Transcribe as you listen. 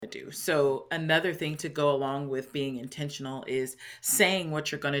do. So another thing to go along with being intentional is saying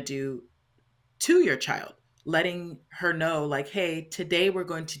what you're going to do to your child, letting her know, like, hey, today we're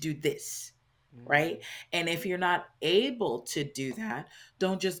going to do this, Mm, right? And if you're not able to do that,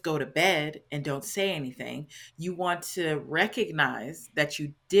 don't just go to bed and don't say anything. You want to recognize that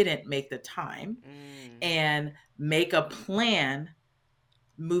you didn't make the time mm. and make a plan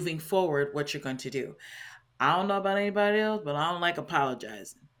moving forward what you're going to do. I don't know about anybody else, but I don't like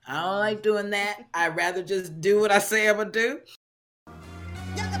apologizing. I don't Mm. like doing that. I'd rather just do what I say I'm gonna do.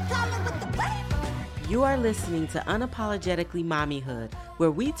 You are listening to Unapologetically Mommyhood,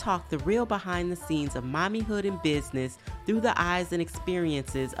 where we talk the real behind the scenes of mommyhood and business through the eyes and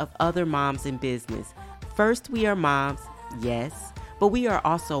experiences of other moms in business. First, we are moms, yes, but we are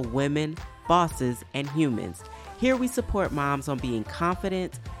also women, bosses, and humans. Here we support moms on being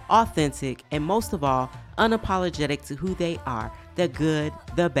confident, authentic, and most of all, unapologetic to who they are, the good,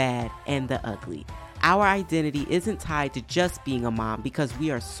 the bad, and the ugly. Our identity isn't tied to just being a mom because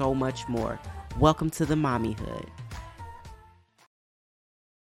we are so much more. Welcome to the Mommyhood.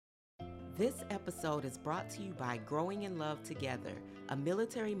 This episode is brought to you by Growing in Love Together, a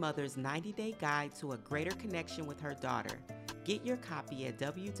military mother's 90-day guide to a greater connection with her daughter. Get your copy at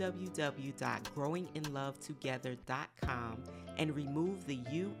www.growinginlovetogether.com and remove the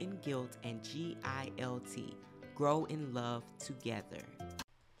U in guilt and GILT. Grow in Love Together.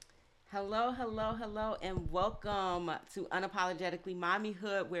 Hello, hello, hello, and welcome to Unapologetically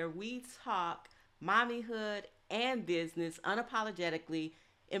Mommyhood, where we talk mommyhood and business unapologetically,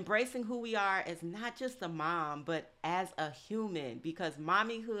 embracing who we are as not just a mom, but as a human, because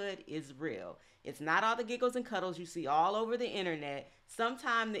mommyhood is real. It's not all the giggles and cuddles you see all over the internet.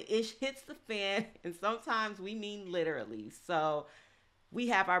 Sometimes the ish hits the fan, and sometimes we mean literally. So we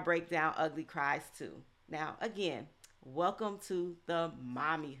have our breakdown ugly cries too. Now, again, welcome to the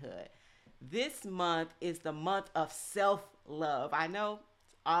mommyhood. This month is the month of self love. I know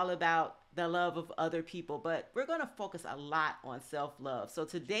it's all about the love of other people, but we're going to focus a lot on self love. So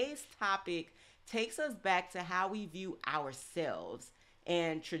today's topic takes us back to how we view ourselves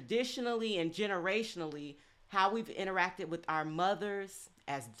and traditionally and generationally how we've interacted with our mothers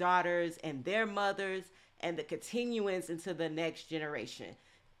as daughters and their mothers and the continuance into the next generation.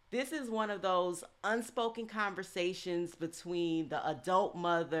 This is one of those unspoken conversations between the adult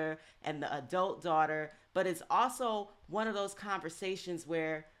mother and the adult daughter, but it's also one of those conversations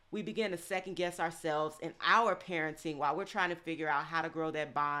where we begin to second guess ourselves in our parenting while we're trying to figure out how to grow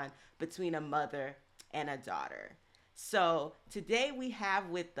that bond between a mother and a daughter. So, today we have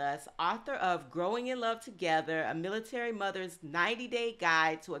with us author of Growing in Love Together, a military mother's 90-day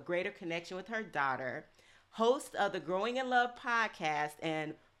guide to a greater connection with her daughter, host of the Growing in Love podcast,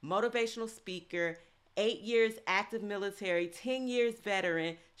 and motivational speaker, 8 years active military, 10 years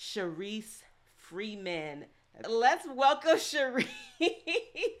veteran, Charise Freeman. Let's welcome Charise.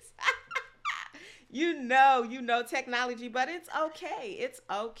 You know technology, but it's okay. It's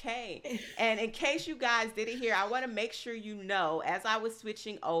okay. And in case you guys didn't hear, I want to make sure you know, as I was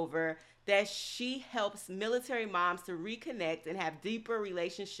switching over, that she helps military moms to reconnect and have deeper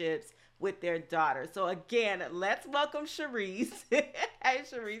relationships with their daughter. So again, let's welcome Charise. Hey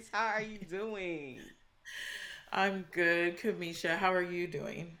Charise, how are you doing? I'm good, Kamisha. How are you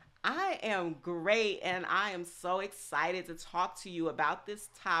doing? I am great, and I am so excited to talk to you about this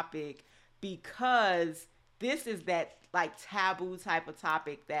topic because this is that like taboo type of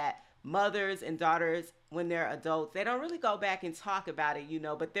topic that mothers and daughters, when they're adults, they don't really go back and talk about it,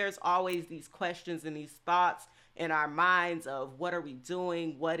 but there's always these questions and these thoughts in our minds of what are we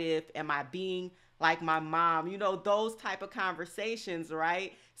doing? What if? Am I being like my mom? Those type of conversations,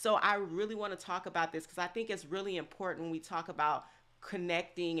 right? So I really want to talk about this because I think it's really important when we talk about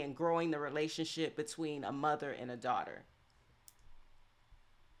connecting and growing the relationship between a mother and a daughter.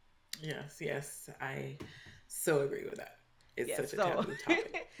 Yes, yes, I so agree with that. It's Yes. such a So, taboo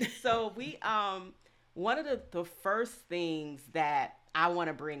topic. so we one of the first things that I want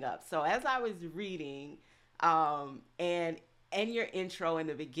to bring up. So as I was reading, and in your intro in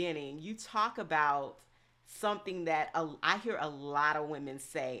the beginning, you talk about something that I hear a lot of women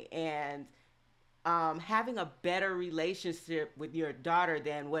say, and having a better relationship with your daughter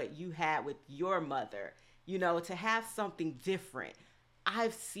than what you had with your mother, to have something different.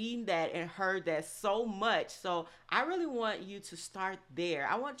 I've seen that and heard that so much. So I really want you to start there.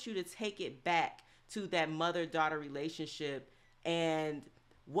 I want you to take it back to that mother daughter relationship. And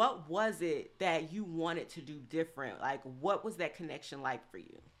what was it that you wanted to do different? Like, what was that connection like for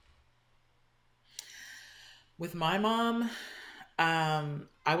you? With my mom, I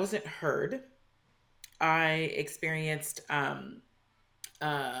wasn't heard. I experienced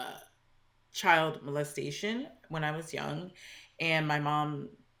uh, child molestation when I was young, and my mom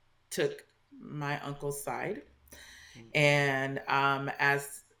took my uncle's side. Mm-hmm. And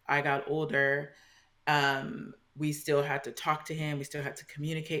as I got older, we still had to talk to him. We still had to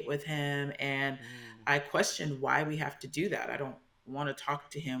communicate with him. And Mm. I questioned why we have to do that. I don't want to talk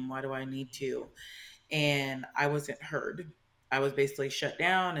to him. Why do I need to? And I wasn't heard. I was basically shut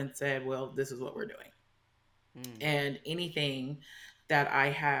down and said, well, this is what we're doing. Mm. And anything that I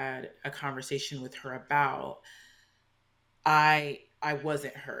had a conversation with her about, I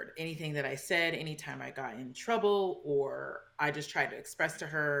wasn't heard. Anything that I said, anytime I got in trouble or I just tried to express to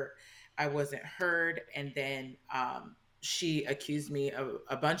her, I wasn't heard. And then she accused me of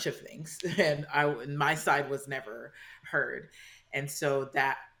a bunch of things, and my side was never heard. And so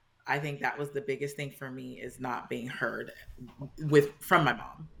that, I think that was the biggest thing for me, is not being heard with from my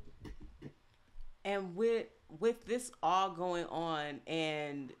mom. And with this all going on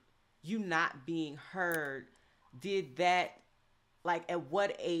and you not being heard, did that, like, at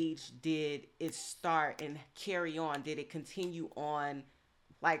what age did it start and carry on? Did it continue on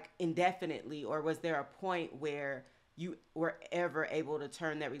like indefinitely, or was there a point where you were ever able to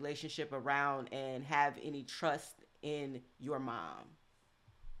turn that relationship around and have any trust in your mom?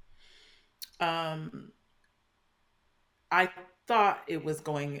 Um, I thought it was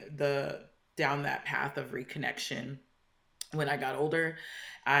going the down that path of reconnection when I got older.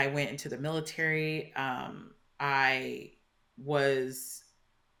 I went into the military. I was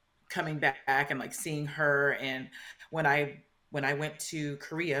coming back and like seeing her. And when I went to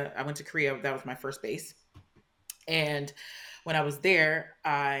Korea, I went to Korea. That was my first base. And when I was there,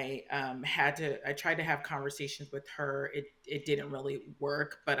 I tried to have conversations with her. It didn't really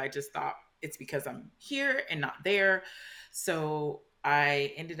work, but I just thought it's because I'm here and not there. So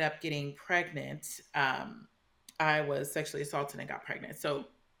I ended up getting pregnant. I was sexually assaulted and got pregnant. So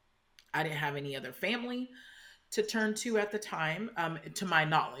I didn't have any other family to turn to at the time, to my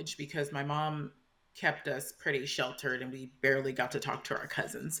knowledge, because my mom kept us pretty sheltered and we barely got to talk to our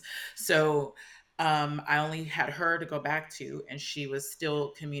cousins. So I only had her to go back to, and she was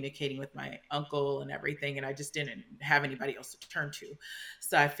still communicating with my uncle and everything. And I just didn't have anybody else to turn to.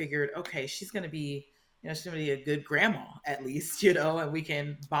 So I figured, okay, she's going to be, she's going to be a good grandma at least, and we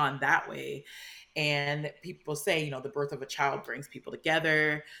can bond that way. And people say, the birth of a child brings people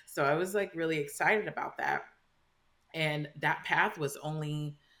together. So I was like really excited about that. And that path was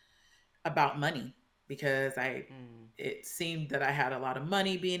only about money, because Mm. it seemed that I had a lot of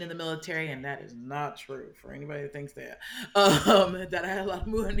money being in the military, and that is not true for anybody that thinks that. That I had a lot of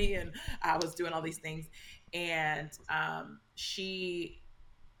money and I was doing all these things. And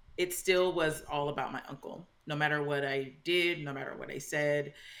it still was all about my uncle, no matter what I did, no matter what I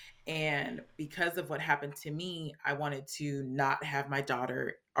said. And because of what happened to me, I wanted to not have my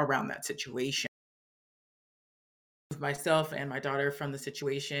daughter around that situation. Myself and my daughter from the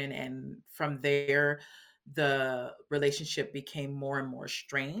situation, and from there the relationship became more and more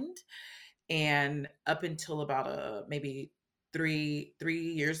strained. And up until about maybe three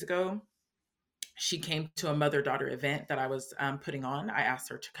years ago, she came to a mother daughter event that I was putting on. I asked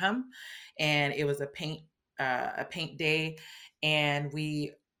her to come, and it was a paint day. And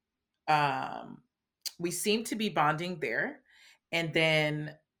um we seemed to be bonding there. And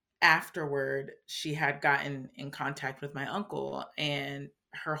then afterward, she had gotten in contact with my uncle, and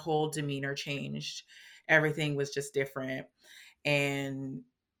her whole demeanor changed. Everything was just different. And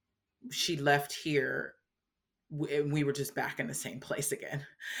she left here, and we were just back in the same place again.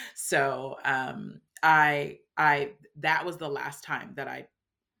 So I that was the last time that I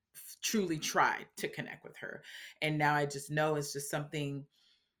truly tried to connect with her. And now I just know it's just something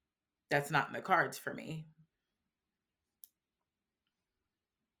that's not in the cards for me.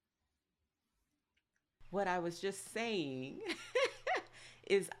 What I was just saying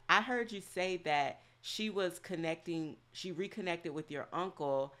is I heard you say that she reconnected with your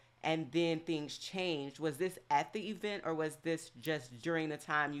uncle and then things changed. Was this at the event or was this just during the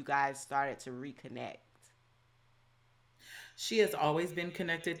time you guys started to reconnect? She has always been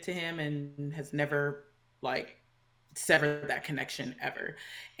connected to him and has never like severed that connection ever.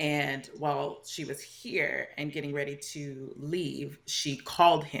 And while she was here and getting ready to leave, she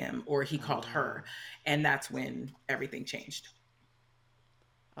called him, or he called Oh, her, and that's when everything changed.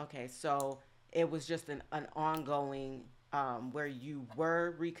 okay. So it was just an ongoing where you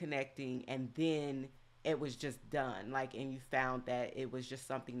were reconnecting and then it was just done. Like, and you found that it was just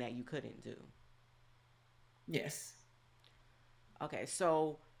something that you couldn't do. Yes. Okay.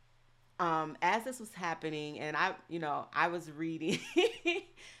 So as this was happening, and I was reading,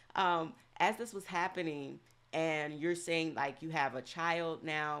 as this was happening, And you're saying like you have a child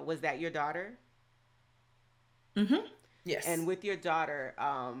now. Was that your daughter? Mm-hmm. And Yes. with your daughter,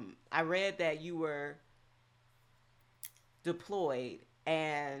 I read that you were deployed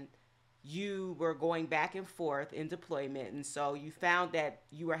and you were going back and forth in deployment. And so you found that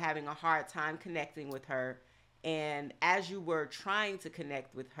you were having a hard time connecting with her. And as you were trying to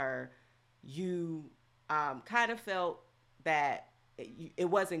connect with her, you kind of felt that it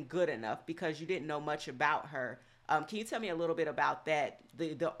wasn't good enough because you didn't know much about her. Can you tell me a little bit about that,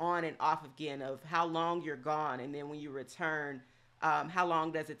 the on and off again of how long you're gone, and then when you return, how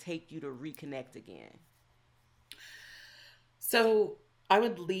long does it take you to reconnect again? So I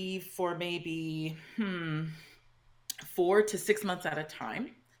would leave for maybe 4 to 6 months at a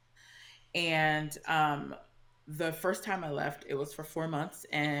time. And the first time I left, it was for 4 months,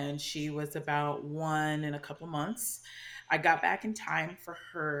 and she was about one and a couple months. I got back in time for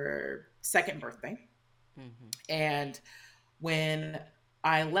her second birthday. Mm-hmm. And when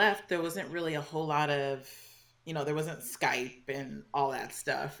I left, there wasn't really a whole lot of, there wasn't Skype and all that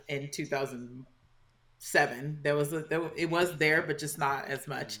stuff in 2007. It was there, but just not as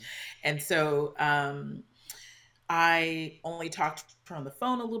much. Mm-hmm. And so I only talked to her on the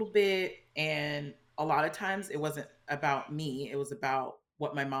phone a little bit. And a lot of times it wasn't about me, it was about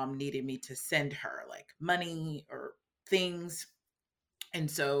what my mom needed me to send her, like money or things. And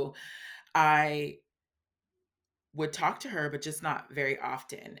so I would talk to her, but just not very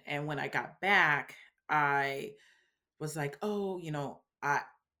often. And when I got back, I was like, "Oh, I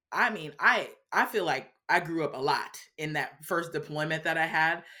feel like I grew up a lot in that first deployment that I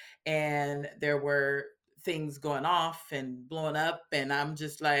had, and there were things going off and blowing up, and I'm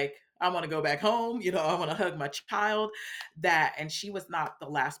just like, I want to go back home, I want to hug my child." That And she was not the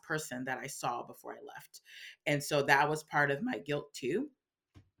last person that I saw before I left. And so that was part of my guilt too.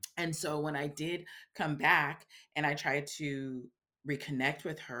 And so when I did come back and I tried to reconnect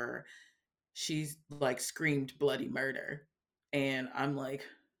with her, she's like screamed bloody murder. And I'm like,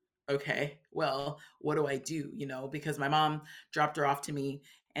 okay, well, what do I do? Because my mom dropped her off to me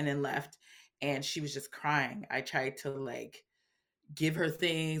and then left, and she was just crying. I tried to like give her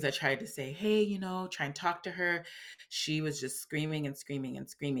things. I tried to say, hey, try and talk to her. She was just screaming and screaming and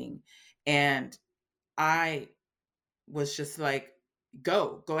screaming. And I was just like,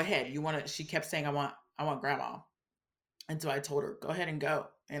 go ahead. She kept saying, I want grandma. And so I told her, go ahead and go.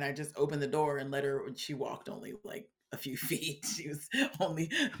 And I just opened the door and let her, and she walked only like a few feet. She was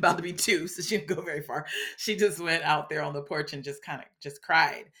only about to be two, so she didn't go very far. She just went out there on the porch and just kind of just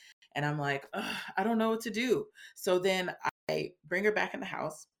cried. And I'm like, ugh, I don't know what to do. So then I bring her back in the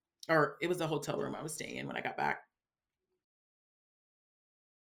house, or it was a hotel room I was staying in when I got back.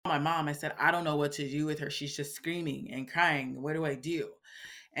 My mom, I said, I don't know what to do with her. She's just screaming and crying. What do I do?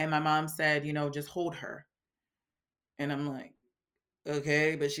 And my mom said, just hold her. And I'm like,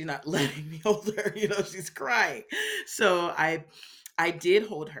 okay, but she's not letting me hold her. She's crying. So I did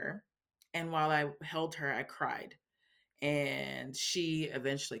hold her, and while I held her, I cried. And she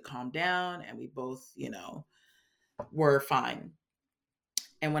eventually calmed down, and we both, were fine.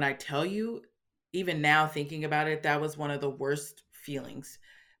 And when I tell you, even now thinking about it, that was one of the worst feelings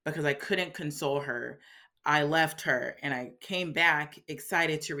because I couldn't console her. I left her and I came back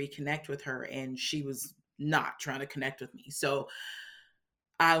excited to reconnect with her, and she was not trying to connect with me. So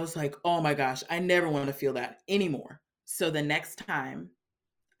I was like, oh my gosh, I never want to feel that anymore. So the next time,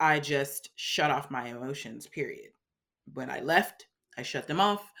 I just shut off my emotions, period. When I left, I shut them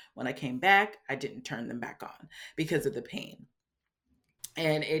off. When I came back, I didn't turn them back on because of the pain.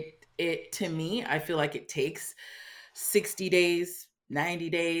 And it to me, I feel like it takes 60 days, 90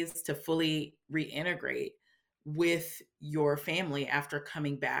 days to fully reintegrate with your family after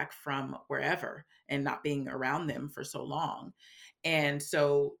coming back from wherever and not being around them for so long. And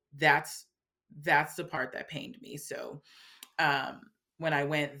so that's the part that pained me. So when I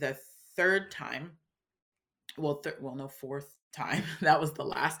went the third time, well, no, fourth time, that was the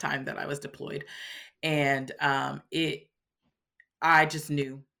last time that I was deployed. And I just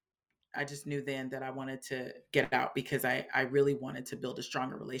knew I just knew then that I wanted to get out because I really wanted to build a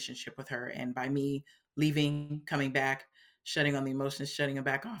stronger relationship with her. And by me leaving, coming back, shutting on the emotions, shutting them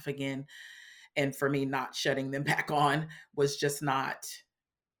back off again, and for me not shutting them back on was just not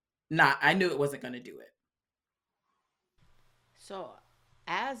I knew it wasn't going to do it. So,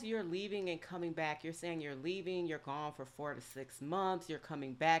 as you're leaving and coming back, you're saying you're leaving, you're gone for 4 to 6 months, you're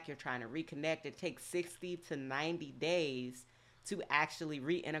coming back, you're trying to reconnect. It takes 60 to 90 days to actually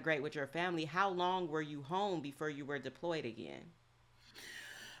reintegrate with your family. How long were you home before you were deployed again?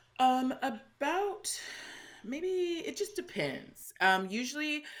 About maybe it just depends.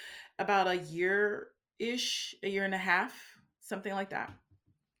 Usually about a year ish, a year and a half, something like that.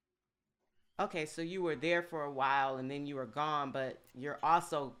 Okay, so you were there for a while and then you were gone, but you're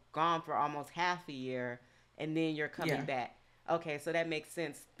also gone for almost half a year and then you're coming Yeah. back. Okay, so that makes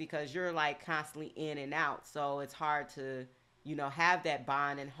sense because you're like constantly in and out. So it's hard to, have that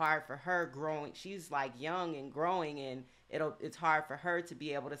bond and hard for her growing. She's like young and growing and it's hard for her to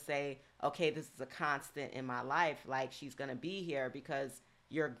be able to say, "Okay, this is a constant in my life. Like she's going to be here because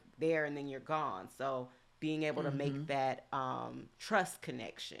you're there and then you're gone." So being able to make Mm-hmm. that trust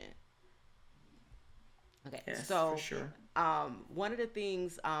connection. Okay, Yes, for so sure. one of the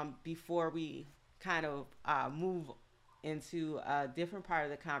things before we kind of move into a different part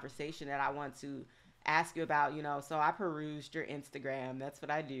of the conversation that I want to ask you about, so I perused your Instagram. That's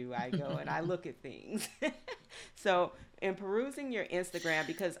what I do. I go and I look at things. So, in perusing your Instagram,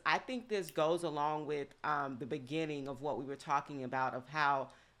 because I think this goes along with the beginning of what we were talking about of how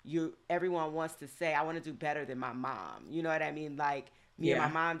everyone wants to say, I want to do better than my mom. You know what I mean? Like, me and my Yeah.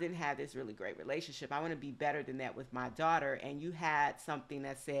 mom didn't have this really great relationship. I want to be better than that with my daughter. And you had something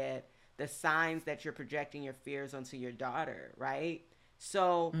that said the signs that you're projecting your fears onto your daughter, right?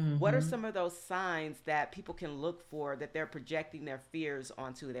 So, what are Mm-hmm. some of those signs that people can look for that they're projecting their fears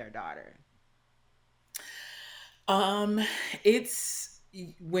onto their daughter? Um, it's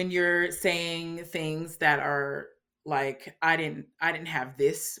when you're saying things that are like, I didn't have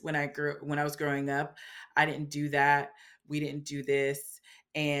this when I was growing up. I didn't do that. We didn't do this.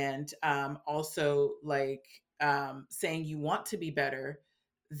 And also like saying you want to be better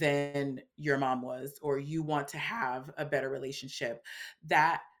than your mom was, or you want to have a better relationship.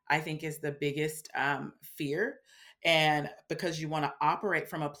 That I think is the biggest fear. And because you want to operate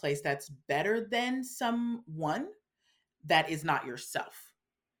from a place that's better than someone that is not yourself.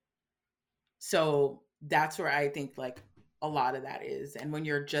 So that's where I think like a lot of that is. And when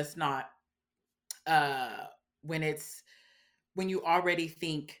you're just not uh when it's when you already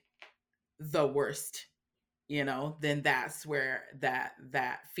think the worst, then that's where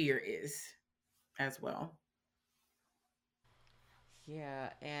that fear is as well. Yeah,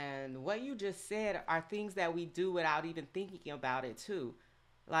 and what you just said are things that we do without even thinking about it, too.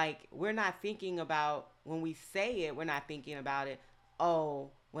 Like, we're not thinking about, when we say it, we're not thinking about it.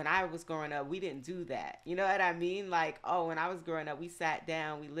 Oh, when I was growing up, we didn't do that. You know what I mean? Like, oh, when I was growing up, we sat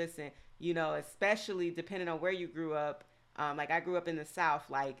down, we listened, especially depending on where you grew up. Like, I grew up in the South,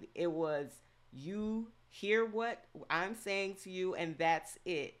 like, it was you hear what I'm saying to you, and that's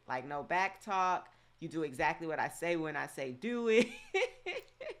it. Like, no back talk. You do exactly what I say when I say do it.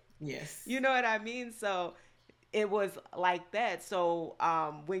 Yes. You know what I mean? So it was like that. So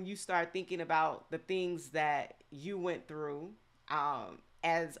when you start thinking about the things that you went through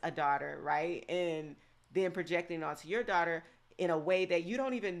as a daughter, right? And then projecting onto your daughter in a way that you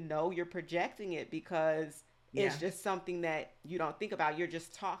don't even know you're projecting it because it's Yeah. just something that you don't think about. You're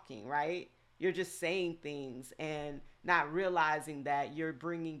just talking, right? You're just saying things and not realizing that you're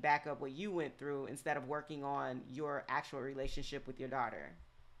bringing back up what you went through instead of working on your actual relationship with your daughter.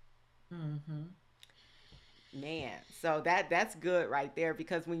 Mhm. Man, so that's good right there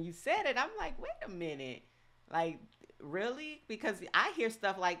because when you said it, I'm like, wait a minute, like really? Because I hear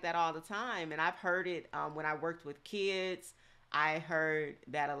stuff like that all the time, and I've heard it when I worked with kids. I heard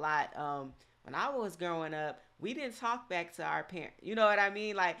that a lot. When I was growing up, we didn't talk back to our parents. You know what I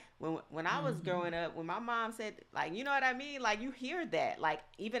mean? Like when I was Mhm. growing up, when my mom said, like, you know what I mean? Like you hear that, like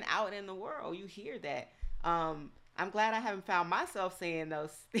even out in the world, you hear that. I'm glad I haven't found myself saying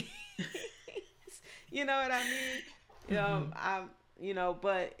those things. You know what I mean? Mhm. I'm,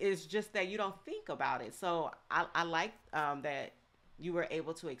 but it's just that you don't think about it. So I like that you were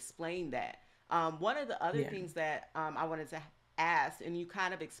able to explain that. One of the other Yeah. things that I wanted to ask, and you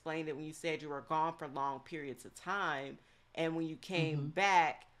kind of explained it when you said you were gone for long periods of time, and when you came Mhm.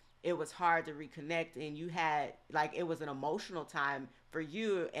 back, it was hard to reconnect, and you had like it was an emotional time for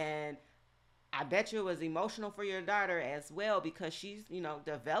you, and I bet you it was emotional for your daughter as well because she's,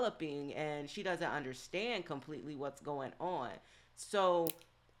 developing and she doesn't understand completely what's going on. So,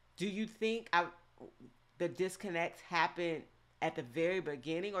 do you think the disconnect happened at the very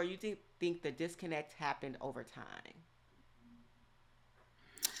beginning or you think the disconnect happened over time?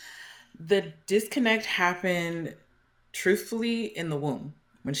 The disconnect happened truthfully in the womb,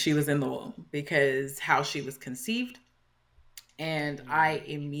 when she was in the womb, because how she was conceived. And I Mm.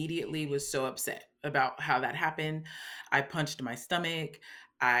 immediately was so upset about how that happened. I punched my stomach.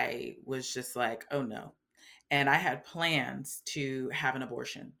 I was just like, oh no. And I had plans to have an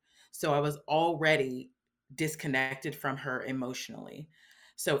abortion. So I was already disconnected from her emotionally.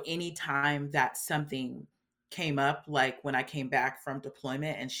 So anytime that something came up, like when I came back from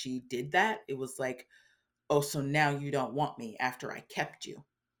deployment and she did that, it was like, oh, so now you don't want me after I kept you.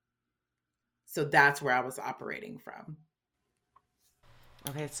 So that's where I was operating from.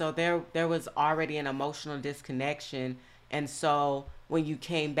 Okay, so there was already an emotional disconnection, and so when you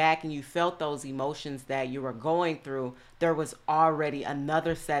came back and you felt those emotions that you were going through, there was already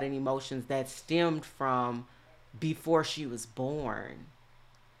another set of emotions that stemmed from before she was born.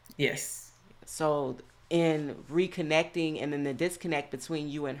 Yes. So in reconnecting and then the disconnect between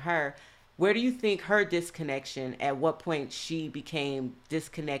you and her, where do you think her disconnection, at what point she became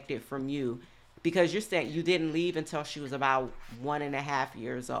disconnected from you? Because you're saying you didn't leave until she was about 1.5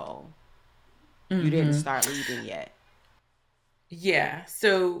 years old. You didn't Hmm. start leaving yet. Yeah.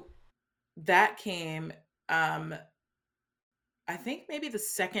 So that came, um, I think maybe the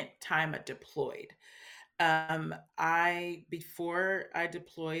second time I deployed. I before I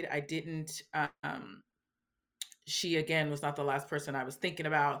deployed, I didn't. She again was not the last person I was thinking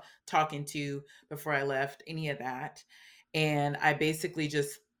about talking to before I left any of that, and I basically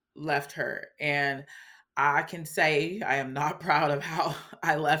just left her. And I can say I am not proud of how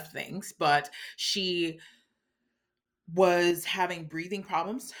I left things, but she was having breathing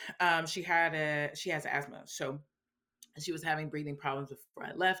problems. She has asthma, so she was having breathing problems before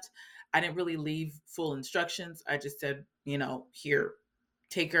I left. I didn't really leave full instructions. I just said, here,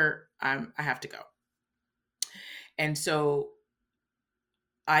 take her. I have to go. And so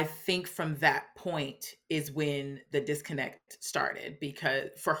I think from that point is when the disconnect started, because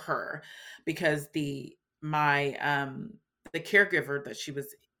for her, because the caregiver that she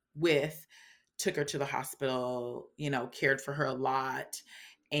was with took her to the hospital, cared for her a lot,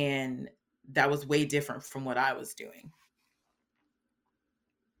 and that was way different from what I was doing.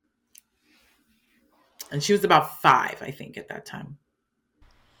 And she was about 5, I think, at that time.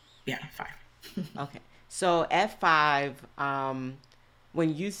 Yeah, 5. Okay. So at 5,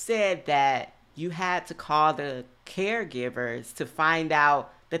 when you said that you had to call the caregivers to find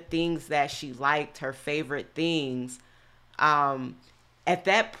out the things that she liked, her favorite things, um, at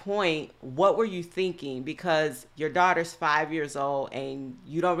that point, what were you thinking? Because your daughter's 5 years old and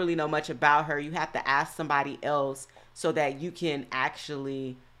you don't really know much about her. You have to ask somebody else so that you can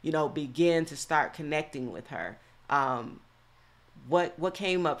actually, begin to start connecting with her. What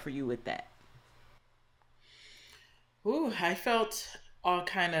came up for you with that? Ooh, I felt all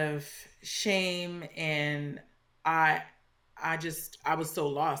kind of shame, and I I was so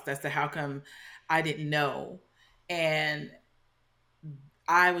lost as to how come I didn't know. And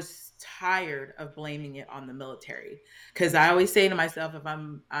I was tired of blaming it on the military, cuz I always say to myself, if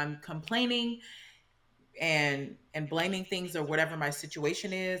I'm complaining and blaming things or whatever my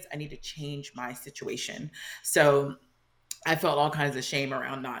situation is, I need to change my situation. So I felt all kinds of shame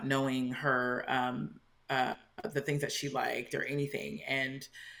around not knowing her, the things that she liked or anything. And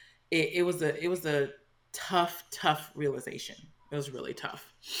it was a tough realization. It was really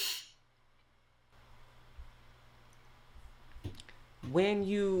tough. When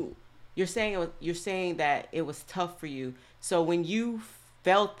you're saying that it was tough for you. So when you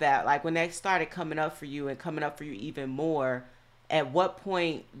felt that, like when that started coming up for you and coming up for you even more, at what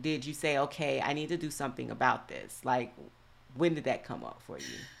point did you say, okay, I need to do something about this? Like, when did that come up for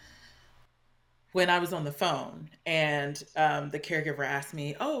you? When I was on the phone and the caregiver asked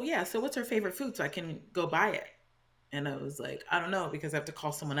me, "Oh yeah, so what's her favorite food so I can go buy it?" And I was like, "I don't know because I have to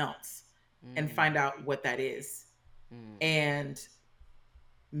call someone else and Mm, find out what that is." mm. And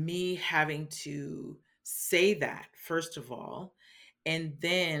me having to say that first of all, and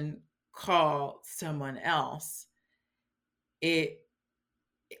then call someone else, it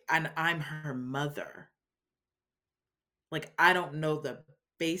and I'm her mother. Like, I don't know the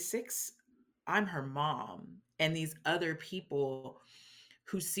basics. I'm her mom, and these other people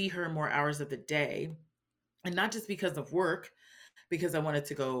who see her more hours of the day, and not just because of work, because I wanted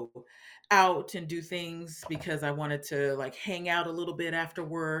to go out and do things, because I wanted to like hang out a little bit after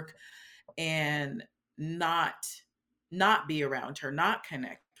work and not not be around her, not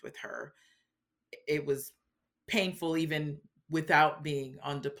connect with her. It was painful even without being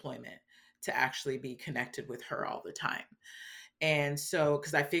on deployment to actually be connected with her all the time. And so,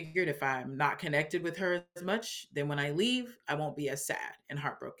 because I figured if I'm not connected with her as much, then when I leave, I won't be as sad and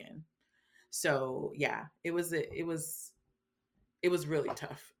heartbroken. So yeah, it was really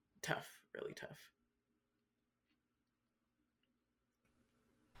tough, really tough.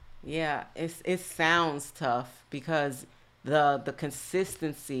 Yeah, it sounds tough because the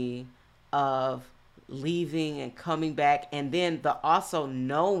consistency of leaving and coming back, and then the also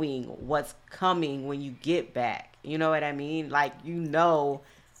knowing what's coming when you get back. You know what I mean? Like,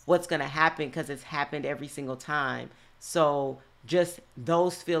 what's going to happen because it's happened every single time. So just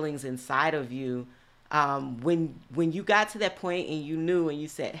those feelings inside of you, When you got to that point and you knew and you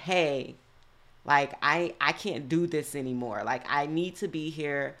said, "Hey, like I can't do this anymore. Like I need to be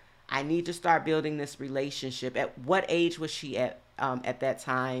here. I need to start building this relationship." At what age was she at that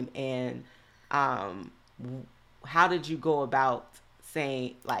time, and um, how did you go about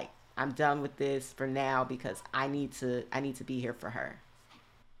saying like I'm done with this for now because I need to be here for her?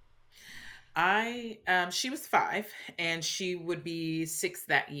 She was 5 and she would be 6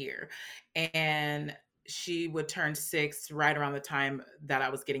 that year. And she would turn 6 right around the time that I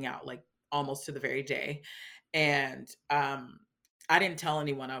was getting out, like almost to the very day. And I didn't tell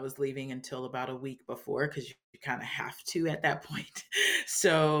anyone I was leaving until about a week before because you kind of have to at that point.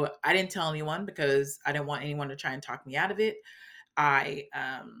 So I didn't tell anyone because I didn't want anyone to try and talk me out of it. I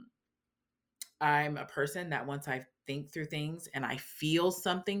I'm a person that once I think through things and I feel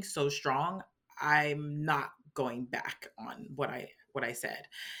something so strong, I'm not going back on what I said.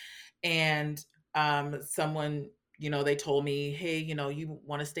 And someone, they told me, "Hey, you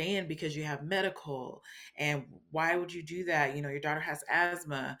want to stay in because you have medical. And why would you do that? Your daughter has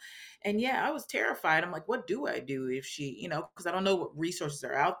asthma." And yeah, I was terrified. I'm like, "What do I do if she, because I don't know what resources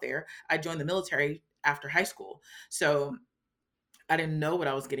are out there." I joined the military after high school. So I didn't know what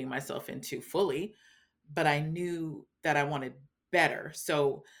I was getting myself into fully, but I knew that I wanted better.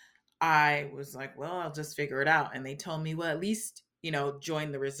 So I was like, well, I'll just figure it out. And they told me, well, at least,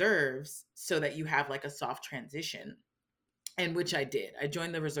 join the reserves so that you have like a soft transition. And which I did. I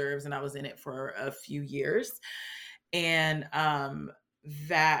joined the reserves and I was in it for a few years. And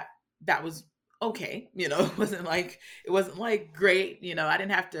that that was okay. It wasn't like great. I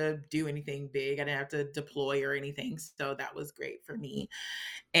didn't have to do anything big. I didn't have to deploy or anything. So that was great for me.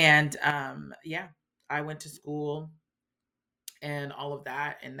 And yeah, I went to school and all of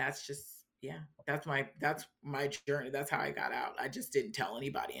that, and that's just, yeah, that's my journey. That's how I got out. I just didn't tell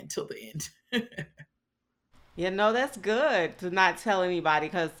anybody until the end. Yeah, no, that's good to not tell anybody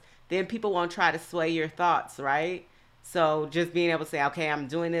because then people won't try to sway your thoughts, right? So just being able to say, okay, I'm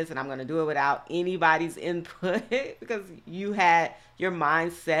doing this and I'm going to do it without anybody's input because you had your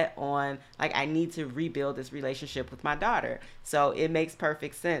mind set on, like, I need to rebuild this relationship with my daughter. So it makes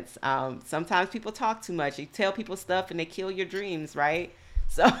perfect sense. Sometimes people talk too much. You tell people stuff and they kill your dreams, right?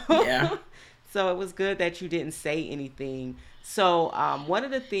 So, Yeah. so it was good that you didn't say anything. So one of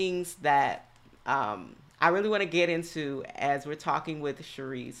the things that I really want to get into as we're talking with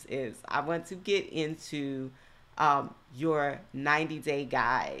Charise is I want to get into your 90-day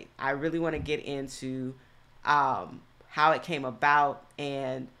guide. I really want to get into how it came about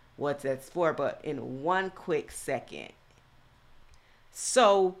and what that's for, but in one quick second.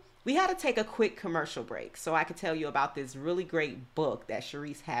 So we had to take a quick commercial break so I could tell you about this really great book that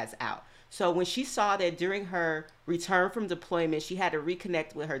Charisse has out. So when she saw that during her return from deployment, she had to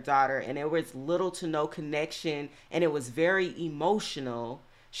reconnect with her daughter and there was little to no connection and it was very emotional,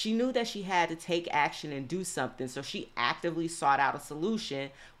 she knew that she had to take action and do something. So she actively sought out a solution,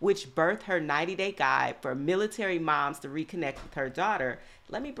 which birthed her 90-day guide for military moms to reconnect with her daughter.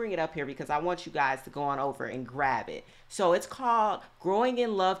 Let me bring it up here because I want you guys to go on over and grab it. So it's called Growing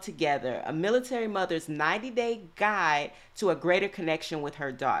in Love Together, a military mother's 90-day guide to a greater connection with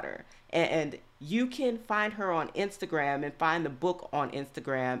her daughter. And you can find her on Instagram and find the book on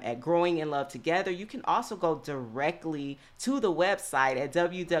Instagram at Growing in Love Together. You can also go directly to the website at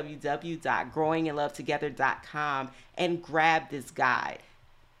www.growinginlovetogether.com and grab this guide.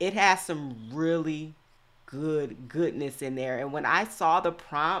 It has some really goodness in there. And when I saw the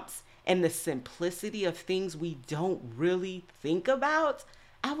prompts and the simplicity of things we don't really think about,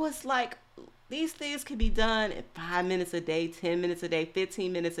 I was like, these things can be done in 5 minutes a day, 10 minutes a day,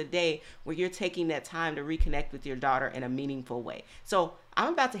 15 minutes a day, where you're taking that time to reconnect with your daughter in a meaningful way. So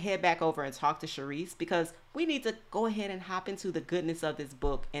I'm about to head back over and talk to Charisse because we need to go ahead and hop into the goodness of this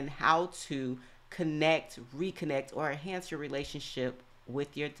book and how to connect, reconnect, or enhance your relationship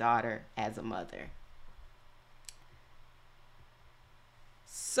with your daughter as a mother.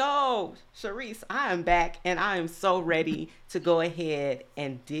 So, Charisse, I am back and I am so ready to go ahead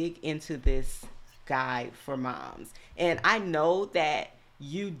and dig into this guide for moms. And I know that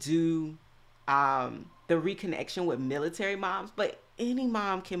you do the reconnection with military moms, but any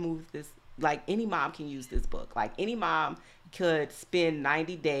mom can move this, like, any mom can use this book. Like, any mom could spend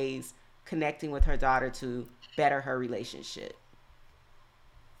 90 days connecting with her daughter to better her relationship.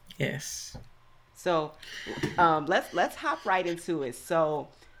 Yes. So let's hop right into it. So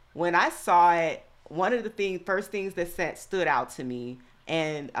when I saw it, one of the first things that stood out to me,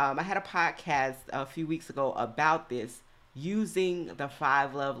 and I had a podcast a few weeks ago about this, using the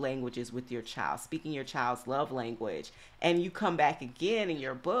five love languages with your child, speaking your child's love language. And you come back again in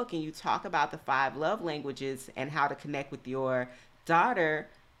your book and you talk about the five love languages and how to connect with your daughter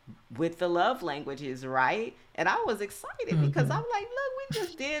with the love languages, right? And I was excited because I'm Hmm. like, look, we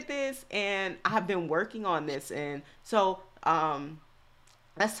just did this and I've been working on this. And so,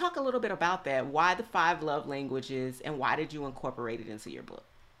 let's talk a little bit about that. Why the five love languages and why did you incorporate it into your book?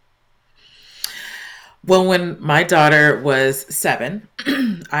 Well, when my daughter was 7,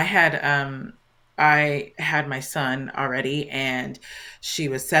 I had my son already, and she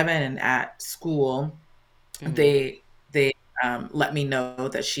was 7, and at school Mm, they let me know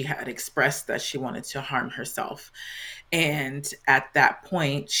that she had expressed that she wanted to harm herself. And at that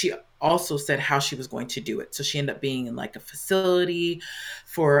point, she also said how she was going to do it. So she ended up being in like a facility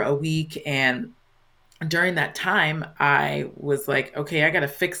for a week. And during that time, I was like, okay, I got to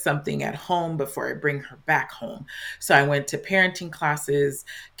fix something at home before I bring her back home. So I went to parenting classes,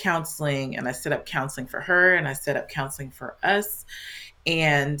 counseling, and I set up counseling for her and I set up counseling for us.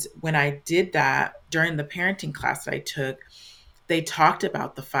 And when I did that during the parenting class that I took, they talked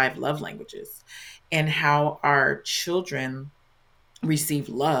about the five love languages and how our children receive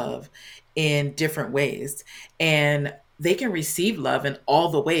love in different ways. And they can receive love in all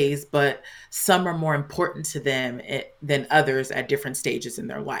the ways, but some are more important to them than others at different stages in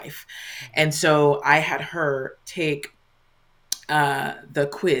their life. And so I had her take the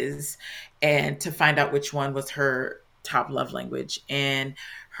quiz and to find out which one was her top love language. And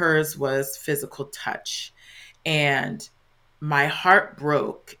hers was physical touch. And my heart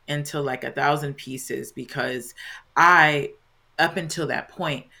broke into like 1,000 pieces because I, up until that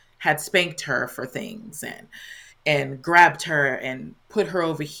point, had spanked her for things and grabbed her and put her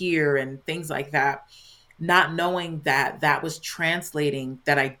over here and things like that, not knowing that that was translating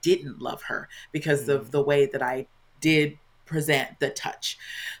that I didn't love her because mm, of the way that I did present the touch.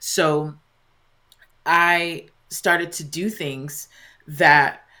 So I started to do things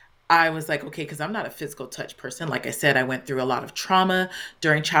that I was like, okay, because I'm not a physical touch person. Like I said, I went through a lot of trauma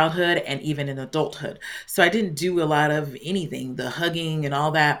during childhood and even in adulthood. So I didn't do a lot of anything, the hugging and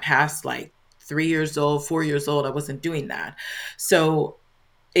all that past like 3 years old, 4 years old. I wasn't doing that. So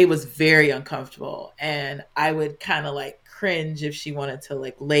it was very uncomfortable. And I would kind of like cringe if she wanted to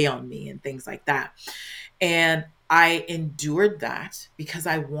like lay on me and things like that. And I endured that because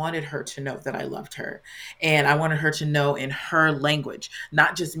I wanted her to know that I loved her. And I wanted her to know in her language,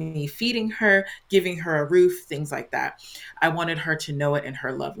 not just me feeding her, giving her a roof, things like that. I wanted her to know it in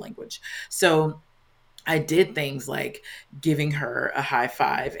her love language. So I did things like giving her a high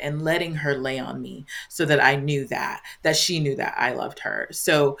five and letting her lay on me so that I knew that she knew that I loved her.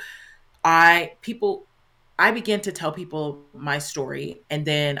 So I began to tell people my story, and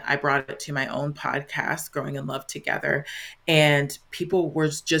then I brought it to my own podcast, Growing in Love Together, and people were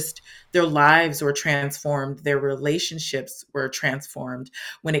just, their lives were transformed, their relationships were transformed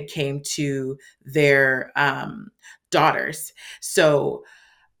when it came to their daughters. So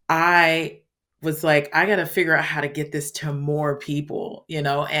I was like, I got to figure out how to get this to more people,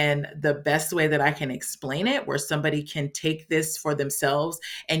 and the best way that I can explain it, where somebody can take this for themselves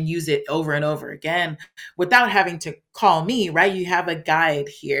and use it over and over again without having to call me, right? You have a guide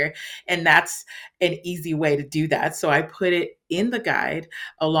here, and that's an easy way to do that. So I put it in the guide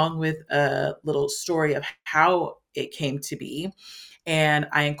along with a little story of how it came to be, and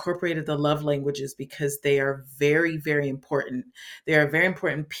I incorporated the love languages because they are very, very important. They are a very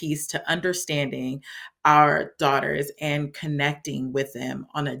important piece to understanding our daughters and connecting with them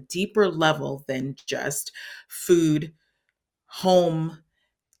on a deeper level than just food, home,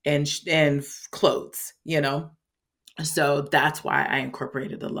 and clothes. So that's why I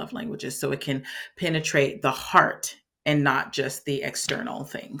incorporated the love languages so it can penetrate the heart and not just the external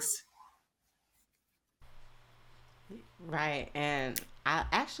things. right. And I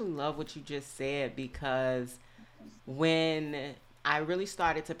actually love what you just said because when I really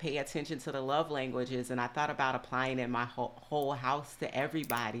started to pay attention to the love languages and I thought about applying it in my whole house to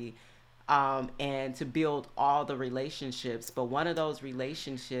everybody, and to build all the relationships. But one of those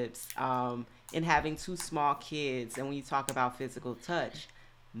relationships, in having two small kids, and when you talk about physical touch,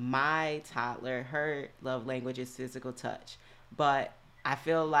 my toddler, her love language is physical touch. But I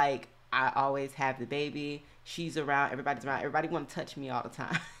feel like I always have the baby. She's around, everybody's around, everybody want to touch me all the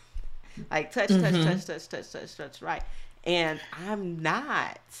time. Like touch, touch, Hmm. touch, touch, touch, touch, touch, right? And I'm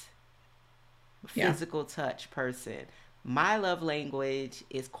not a Yeah. physical touch person. My love language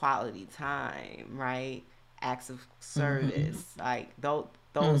is quality time, right? Acts of Hmm. service. Like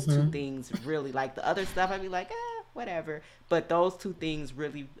those two Hmm. things really, like the other stuff I'd be like, whatever. But those two things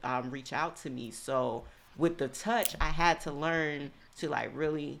really reach out to me. So with the touch, I had to learn to like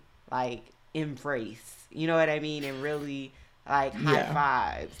really like embrace, you know what I mean? And really like high Yeah.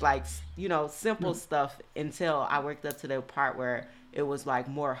 fives, like, simple stuff until I worked up to the part where it was like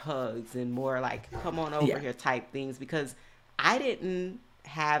more hugs and more like, come on over Yeah. here type things because I didn't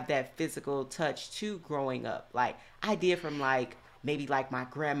have that physical touch too growing up. Like I did from like maybe like my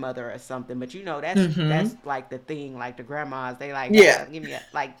grandmother or something, but that's Mm-hmm. like the thing. Like the grandmas, they like Yeah. give me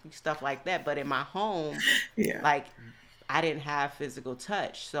like stuff like that. But in my home, Yeah. like I didn't have physical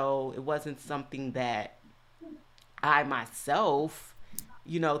touch, so it wasn't something that I myself,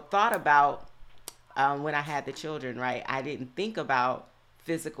 thought about when I had the children, right? I didn't think about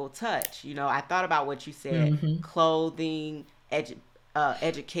physical touch. I thought about what you said, Mm-hmm. clothing,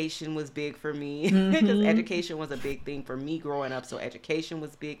 education was big for me because Mm-hmm. education was a big thing for me growing up. So education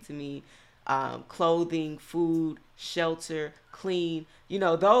was big to me. Clothing, food, shelter, clean,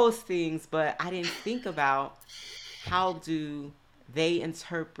 those things. But I didn't think about how do they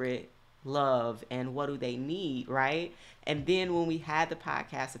interpret love and what do they need, right? And then when we had the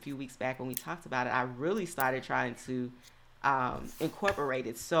podcast a few weeks back when we talked about it, I really started trying to incorporate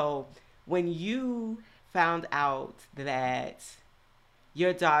it. So when you found out that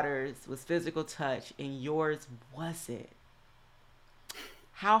your daughter's was physical touch and yours wasn't,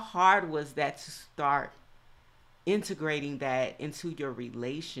 how hard was that to start integrating that into your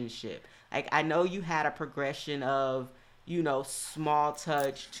relationship? Like I know you had a progression of, small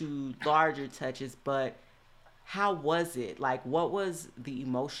touch to larger touches, but how was it? Like what was the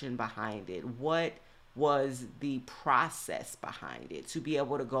emotion behind it? What was the process behind it to be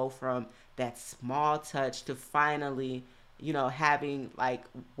able to go from that small touch to finally, having like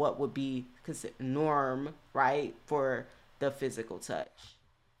what would be considered norm, right, for the physical touch?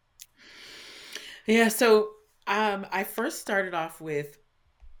 Yeah. So I first started off with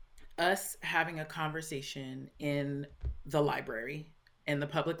us having a conversation in the library, in the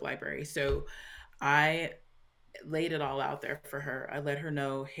public library. So I laid it all out there for her. I let her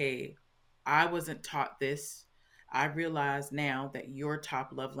know, hey, I wasn't taught this. I realize now that your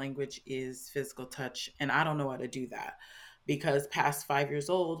top love language is physical touch, and I don't know how to do that because past 5 years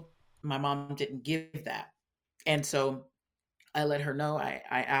old, my mom didn't give that. And so I let her know. I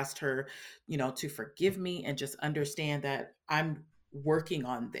asked her, to forgive me and just understand that I'm working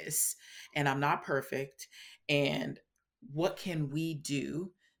on this and I'm not perfect. And what can we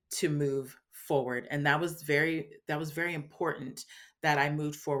do to move forward? And that was very important that I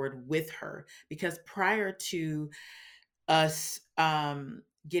moved forward with her because prior to us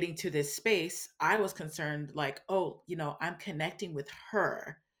getting to this space, I was concerned like, oh, I'm connecting with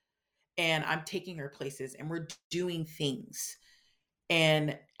her and I'm taking her places and we're doing things,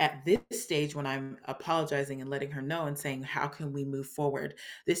 and at this stage, when I'm apologizing and letting her know and saying, how can we move forward?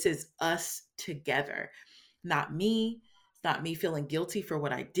 This is us together, not me. It's not me feeling guilty for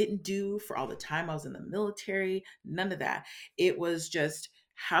what I didn't do for all the time I was in the military. None of that. It was just,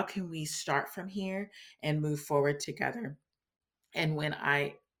 how can we start from here and move forward together? And when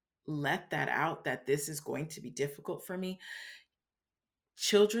I let that out, that this is going to be difficult for me,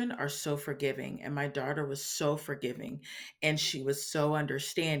 children are so forgiving, and my daughter was so forgiving, and she was so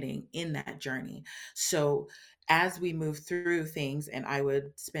understanding in that journey. So as we moved through things and I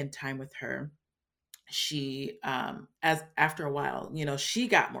would spend time with her, she as after a while, she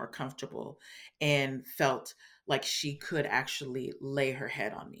got more comfortable and felt like she could actually lay her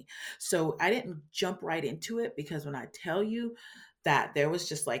head on me. So I didn't jump right into it because when I tell you that there was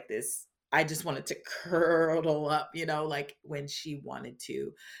just like this, I just wanted to curdle up, like when she wanted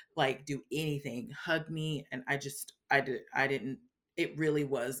to like do anything, hug me, and I didn't, it really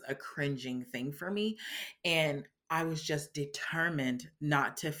was a cringing thing for me, and I was just determined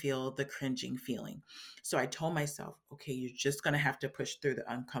not to feel the cringing feeling. So I told myself, okay, you're just going to have to push through the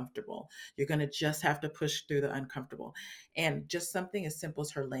uncomfortable. You're going to just have to push through the uncomfortable. And just something as simple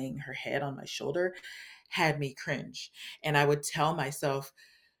as her laying her head on my shoulder had me cringe. And I would tell myself,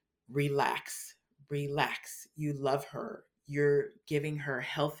 relax, relax. You love her. You're giving her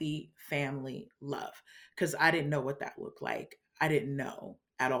healthy family love. Because I didn't know what that looked like. I didn't know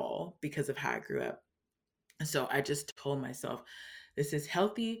at all because of how I grew up. So I just told myself, this is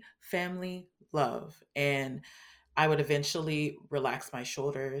healthy family love. And I would eventually relax my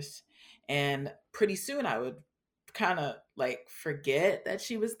shoulders. And pretty soon I would kind of like forget that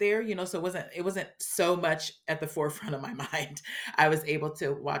she was there, so it wasn't so much at the forefront of my mind. I was able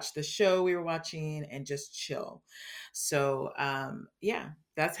to watch the show we were watching and just chill. So yeah,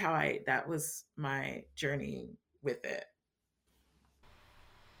 that was my journey with it.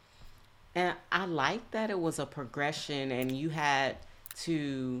 And I like that it was a progression and you had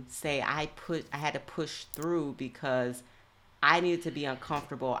to say I had to push through because I needed to be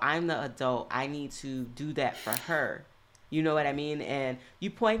uncomfortable. I'm the adult. I need to do that for her. You know what I mean? And you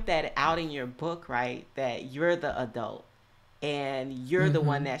point that out in your book, right? That you're the adult and you're the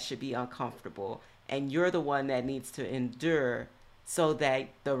one Mhm. that should be uncomfortable and you're the one that needs to endure so that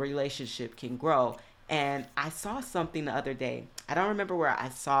the relationship can grow. And I saw something the other day. I don't remember where I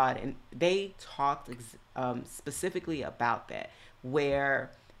saw it, and they talked specifically about that,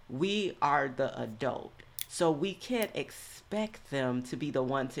 where we are the adult. So we can't expect them to be the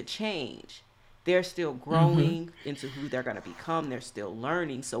one to change. They're still Mhm. growing into who they're going to become. They're still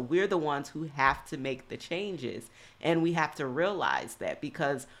learning. So we're the ones who have to make the changes. And we have to realize that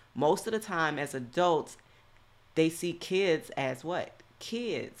because most of the time as adults, they see kids as what?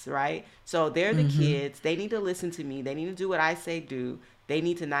 Kids, right? So they're the Mhm. kids. They need to listen to me. They need to do what I say do. They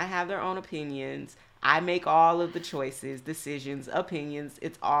need to not have their own opinions. I make all of the choices, decisions, opinions.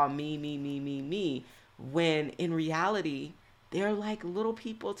 It's all me, me, me, me, me. When in reality, they're like little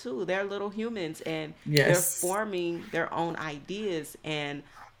people too. They're little humans and they're Yes. forming their own ideas. And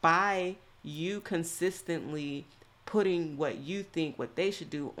by you consistently putting what you think what they should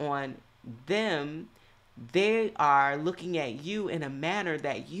do on them, they are looking at you in a manner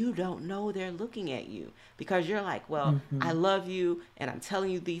that you don't know they're looking at you because you're like, well, I Mhm. love you and I'm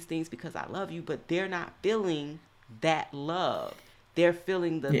telling you these things because I love you, but they're not feeling that love. They're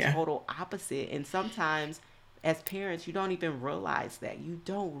feeling the Yeah. total opposite. And sometimes as parents, you don't even realize that. You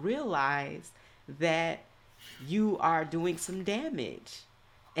don't realize that you are doing some damage.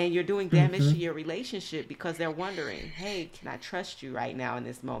 And you're doing damage to Mhm. your relationship because they're wondering, hey, can I trust you right now in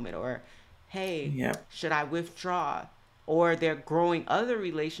this moment? Or, hey, Yep. should I withdraw? Or they're growing other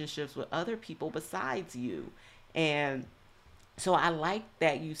relationships with other people besides you. And so I like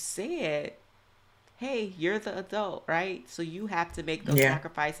that you said, hey, you're the adult, right? So you have to make those Yeah.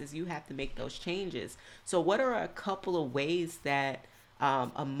 sacrifices, you have to make those changes. So, what are a couple of ways that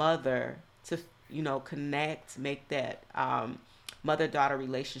a mother to, connect, make that mother daughter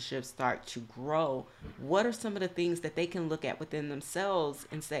relationship start to grow? What are some of the things that they can look at within themselves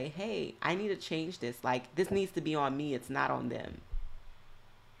and say, hey, I need to change this? Like, this needs to be on me, it's not on them.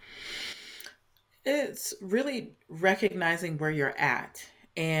 It's really recognizing where you're at.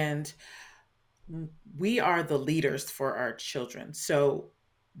 And we are the leaders for our children. So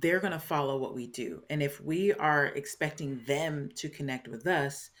they're going to follow what we do. And if we are expecting them to connect with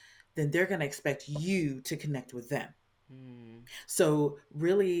us, then they're going to expect you to connect with them. Mm, So,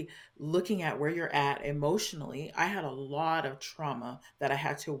 really looking at where you're at emotionally, I had a lot of trauma that I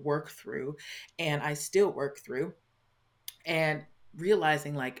had to work through, and I still work through. And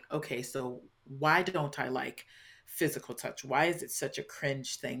realizing, like, okay, so why don't I like physical touch? Why is it such a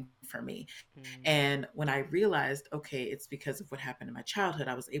cringe thing for me? mm, And when I realized, okay, it's because of what happened in my childhood,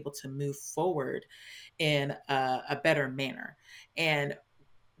 I was able to move forward in a better manner. And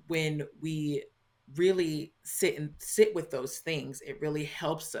when we really sit with those things, it really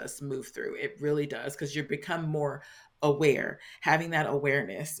helps us move through. It really does, because you become more aware. Having that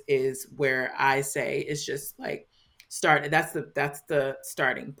awareness is where I say it's just like start. That's the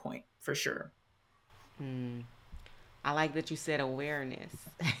starting point for sure. mm. I like that you said awareness.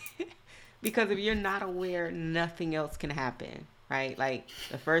 Because if you're not aware, nothing else can happen, right? Like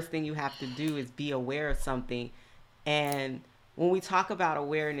the first thing you have to do is be aware of something. And when we talk about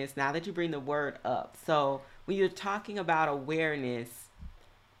awareness, now that you bring the word up, so when you're talking about awareness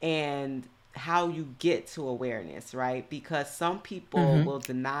and how you get to awareness, right? Because some people Hmm. will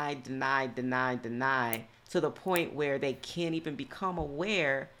deny, deny, deny, deny to the point where they can't even become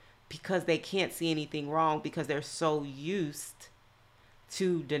aware because they can't see anything wrong because they're so used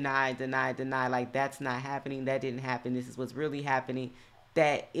to deny, deny, deny, like that's not happening, that didn't happen, this is what's really happening,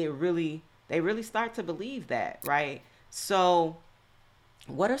 that they really start to believe that, right? So,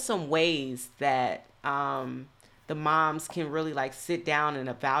 what are some ways that the moms can really like sit down and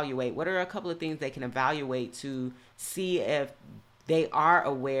evaluate? What are a couple of things they can evaluate to see if they are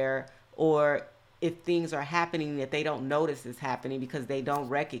aware or if things are happening that they don't notice is happening because they don't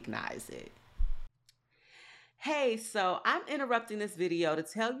recognize it? Hey, so I'm interrupting this video to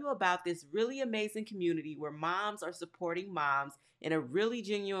tell you about this really amazing community where moms are supporting moms in a really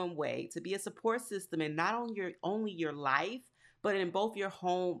genuine way to be a support system in not only your life, but in both your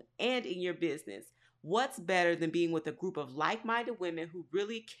home and in your business. What's better than being with a group of like minded women who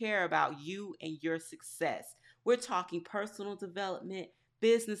really care about you and your success? We're talking personal development,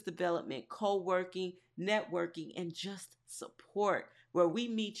 business development, co working, networking, and just support where we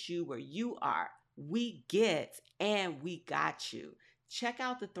meet you where you are, we get, and we got you. check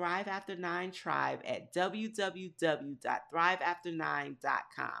out the Thrive After Nine tribe at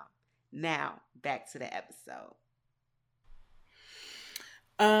www.thriveafter9.com. Now, back to the episode.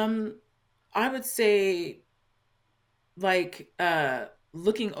 Um, I would say like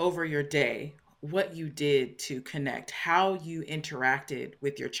looking over your day, what you did to connect, how you interacted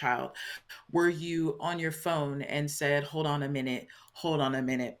with your child. Were you on your phone and said, hold on a minute,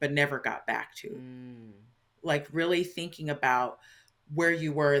 but never got back to it? Mm, Like really thinking about where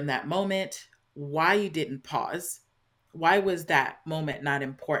you were in that moment, why you didn't pause. Why was that moment not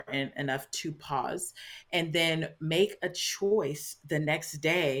important enough to pause? And then make a choice the next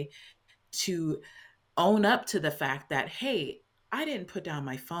day to own up to the fact that, hey, I didn't put down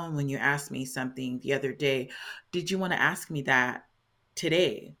my phone when you asked me something the other day. Did you want to ask me that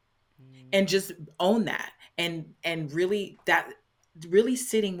today? And mm, just own that. And really that really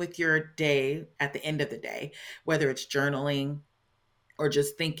sitting with your day at the end of the day, whether it's journaling or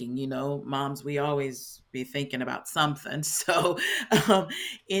just thinking, moms, we always be thinking about something. So um,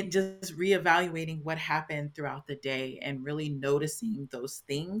 it just reevaluating what happened throughout the day and really noticing those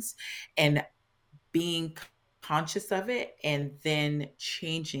things and being conscious of it and then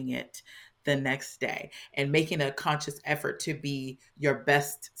changing it the next day and making a conscious effort to be your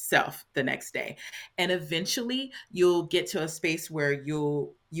best self the next day. And eventually you'll get to a space where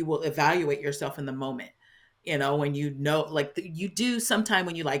you will evaluate yourself in the moment. When like you do sometime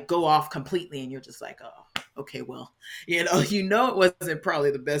when you like go off completely and you're just like, oh, okay, well, it wasn't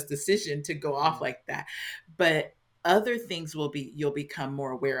probably the best decision to go off mm, like that. But other things you'll become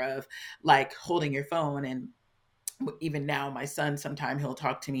more aware of, like holding your phone. And even now my son, sometime he'll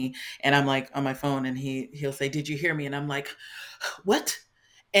talk to me and I'm like on my phone and he'll say, did you hear me? And I'm like, what?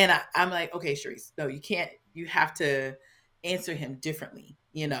 And I'm like, okay, Charise, no, you can't. You have to answer him differently,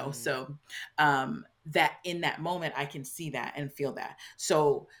 mm, so that in that moment I can see that and feel that.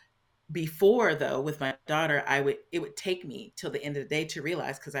 So before, though, with my daughter, it would take me till the end of the day to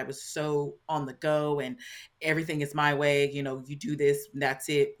realize, because I was so on the go and everything is my way. You do this, that's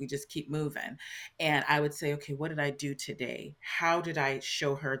it, we just keep moving. And I would say, okay, what did I do today? How did I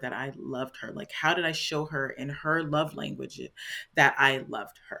show her that I loved her? Like, how did I show her in her love language that I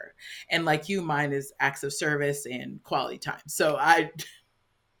loved her? And like you, mine is acts of service and quality time. So I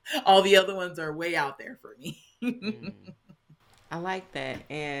all the other ones are way out there for me. mm. I like that.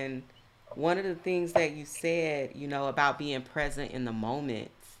 And one of the things that you said, about being present in the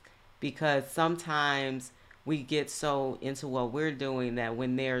moments, because sometimes we get so into what we're doing that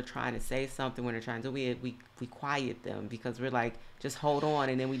when they're trying to say something, when they're trying to do it, we quiet them because we're like, just hold on.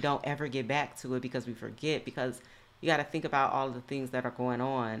 And then we don't ever get back to it because we forget, because you got to think about all the things that are going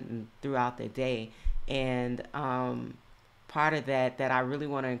on throughout the day. And part of that I really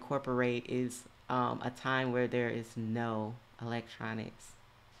want to incorporate is a time where there is no electronics.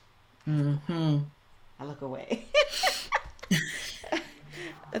 Hmm. I look away.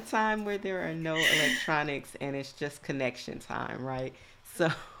 A time where there are no electronics and it's just connection time, right? So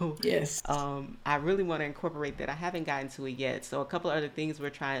Yes. I really want to incorporate that. I haven't gotten to it yet. So a couple of other things we're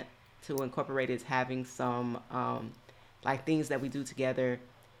trying to incorporate is having some like things that we do together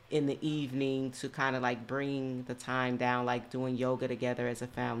in the evening to kind of like bring the time down, like doing yoga together as a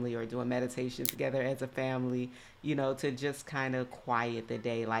family or doing meditation together as a family, to just kind of quiet the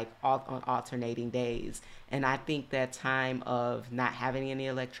day, like on alternating days. And I think that time of not having any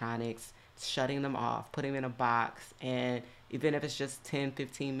electronics, shutting them off, putting them in a box, and even if it's just 10,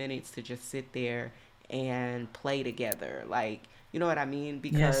 15 minutes to just sit there and play together. Like, you know what I mean?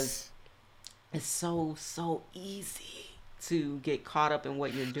 Because Yes. it's so easy to get caught up in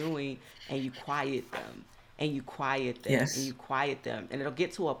what you're doing, and you quiet them and you quiet them and you Yes. quiet them, and it'll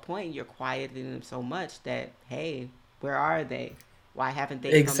get to a point you're quieting them so much that, hey, where are they? Why haven't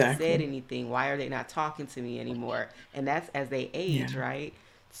they come and said Exactly. anything? Why are they not talking to me anymore? And that's as they age, Yeah. right?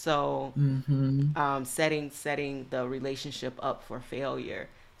 So Mhm. setting the relationship up for failure.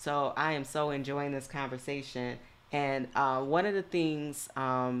 So I am so enjoying this conversation. And one of the things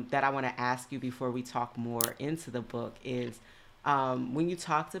that I want to ask you before we talk more into the book is when you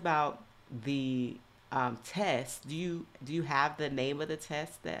talked about the test. Do you have the name of the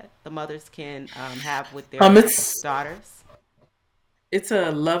test that the mothers can have with Um, their it's daughters? it's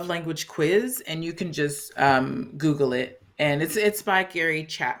a love language quiz, and you can just Google it, and it's by Gary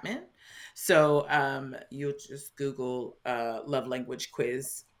Chapman. So you'll just Google love language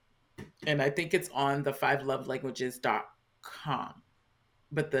quiz, and I think it's on the 5lovelanguages.com.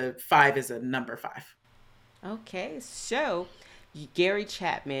 But the five is a number five. Okay, so Gary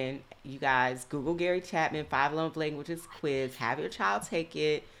Chapman, you guys Google Gary Chapman 5 love languages quiz. Have your child take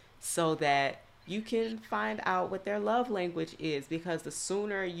it so that you can find out what their love language is, because the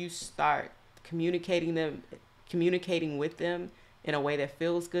sooner you start communicating with them in a way that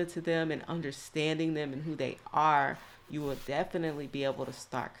feels good to them and understanding them and who they are, you will definitely be able to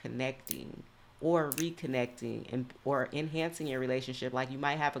start connecting or reconnecting and or enhancing your relationship. Like, you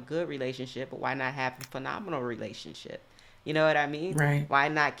might have a good relationship, but why not have a phenomenal relationship? You know what I mean? Right. Why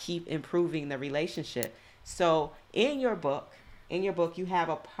not keep improving the relationship? So in your book, you have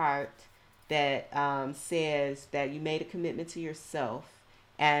a part that says that you made a commitment to yourself,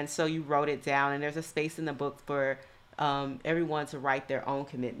 and so you wrote it down. And there's a space in the book for everyone to write their own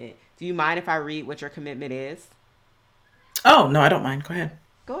commitment. Do you mind if I read what your commitment is? Oh, no, I don't mind. Go ahead.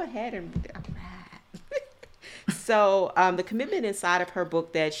 Go ahead and. So, the commitment inside of her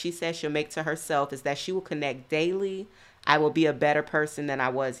book that she says she'll make to herself is that she will connect daily. I will be a better person than I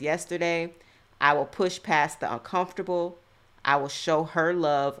was yesterday. I will push past the uncomfortable. I will show her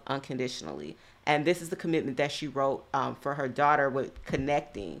love unconditionally. And this is the commitment that she wrote for her daughter with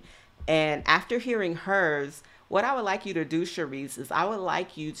connecting. And after hearing hers, what I would like you to do, Charise, is I would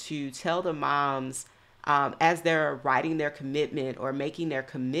like you to tell the moms, as they're writing their commitment or making their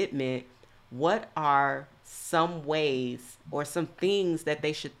commitment, what are some ways or some things that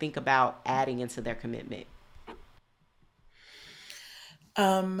they should think about adding into their commitment?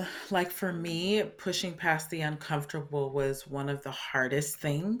 Like for me, pushing past the uncomfortable was one of the hardest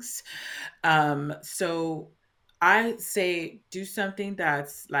things. So I say do something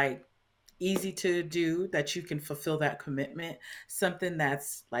that's like easy to do that you can fulfill that commitment, something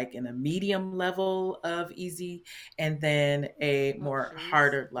that's like in a medium level of easy, and then a Oh, more Cherise,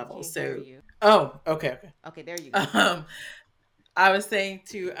 harder we level. can't hear So, you. oh, okay, okay. Okay, there you go. Um, I was saying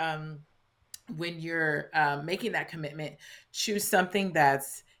to when you're making that commitment, choose something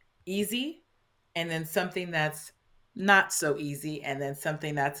that's easy, and then something that's not so easy, and then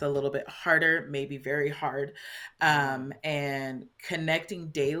something that's a little bit harder, maybe very hard. Mm, And connecting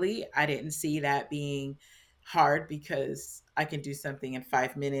daily, I didn't see that being hard because I can do something in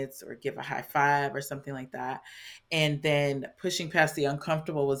 5 minutes or give a high five or something like that. And then pushing past the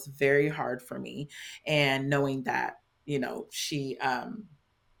uncomfortable was very hard for me. And knowing that, she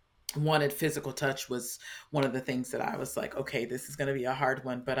wanted physical touch was one of the things that I was like, okay, this is going to be a hard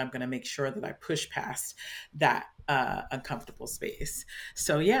one, but I'm going to make sure that I push past that uncomfortable space.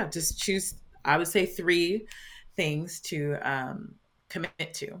 So, yeah, just choose, I would say, three things to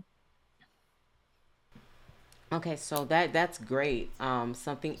commit to. okay, so that's great.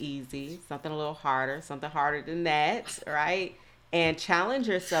 Something easy, something a little harder, something harder than that, right? And challenge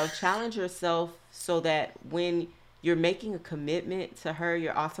yourself. Challenge yourself so that when you're making a commitment to her,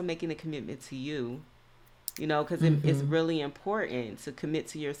 you're also making a commitment to you. Because it's Mm-hmm. really important to commit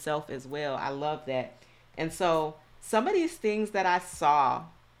to yourself as well. I love that. And so, some of these things that I saw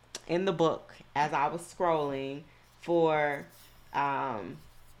in the book as I was scrolling for um,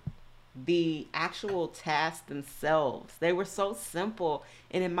 the actual tasks themselves, they were so simple.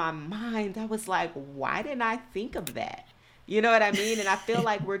 And in my mind, I was like, why didn't I think of that? You know what I mean? And I feel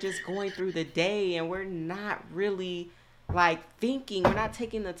like we're just going through the day and we're not really like thinking, we're not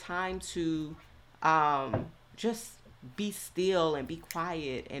taking the time to just be still and be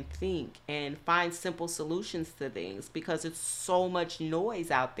quiet and think and find simple solutions to things, because it's so much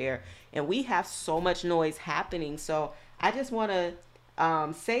noise out there and we have so much noise happening. So I just want to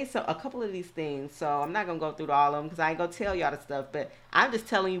say a couple of these things. So I'm not gonna go through all of them because I ain't gonna tell y'all the stuff, but I'm just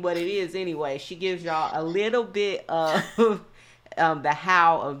telling you what it is anyway. She gives y'all a little bit of the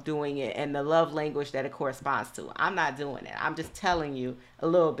how of doing it and the love language that it corresponds to. I'm not doing it. I'm just telling you a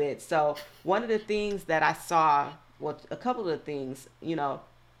little bit. So one of the things that I saw, well, a couple of the things,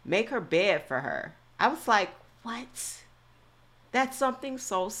 make her bed for her. I was like, what? That's something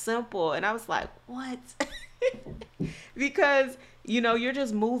so simple. And I was like, what? Because you're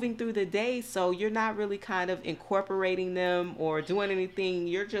just moving through the day, so you're not really kind of incorporating them or doing anything.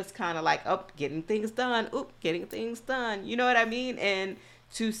 You're just kind of like, oh, getting things done, oop, getting things done, you know what I mean? And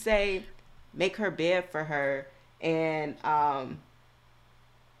to say, make her bed for her, and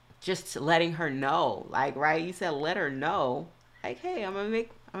just letting her know, like, right, you said let her know, like, hey, I'm gonna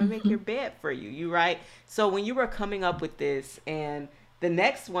make your Mm-hmm. bed for you, you right? So when you were coming up with this, and the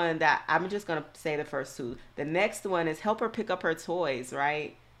next one, that I'm just gonna say the first two, the next one is help her pick up her toys,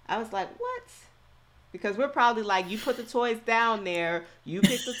 right? I was like, what? Because we're probably like, you put the toys down there, you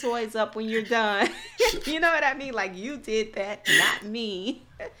pick the toys up when you're done. You know what I mean? Like, you did that, not me.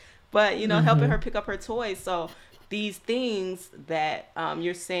 But helping her Mm-hmm. pick up her toys. So these things that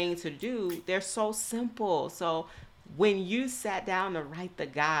you're saying to do, they're so simple. So when you sat down to write the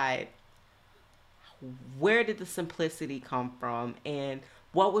guide, where did the simplicity come from, and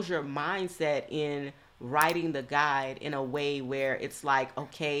what was your mindset in writing the guide in a way where it's like,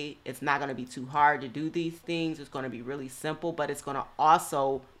 okay, it's not going to be too hard to do these things. It's going to be really simple, but it's going to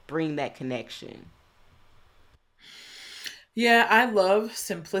also bring that connection. Yeah, I love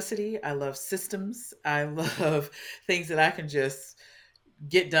simplicity. I love systems. I love things that I can just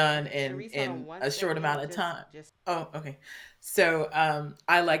get done Charise, hold on in one a short second. amount of time. Just Oh, okay. So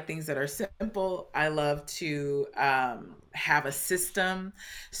I like things that are simple. I love to have a system.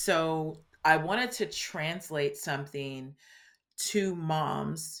 So I wanted to translate something to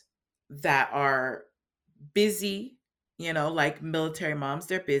moms that are busy, like military moms,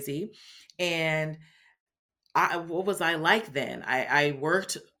 they're busy. And what was I like then? I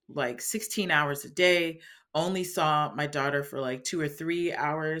worked like 16 hours a day, only saw my daughter for like 2 or 3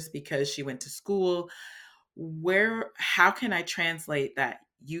 hours because she went to school. How can I translate that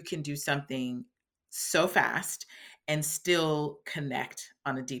you can do something so fast and still connect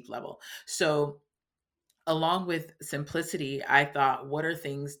on a deep level? So, along with simplicity, I thought, what are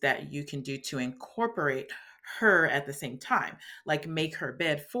things that you can do to incorporate her at the same time? Like make her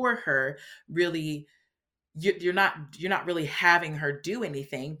bed for her, really. You're not really having her do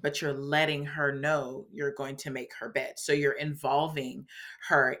anything, but you're letting her know you're going to make her bed, so you're involving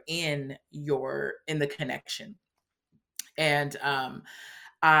her in the connection. And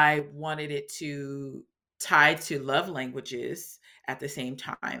I wanted it to tie to love languages at the same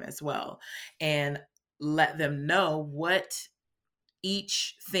time as well, and let them know what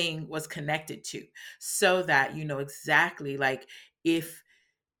each thing was connected to, so that you know exactly, like,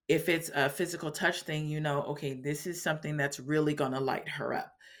 if it's a physical touch thing, okay, this is something that's really going to light her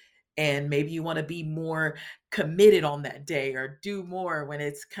up. And maybe you want to be more committed on that day, or do more when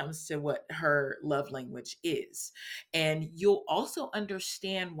it comes to what her love language is. And you'll also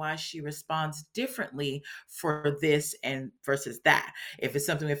understand why she responds differently for this and versus that. If it's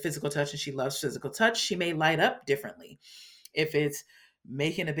something with physical touch and she loves physical touch, she may light up differently. If it's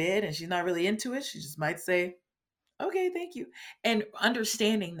making a bed and she's not really into it, she just might say, okay, thank you. And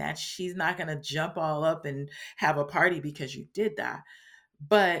understanding that she's not going to jump all up and have a party because you did that,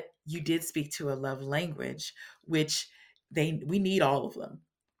 but you did speak to a love language, which we need all of them.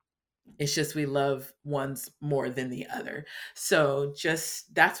 It's just we love ones more than the other. So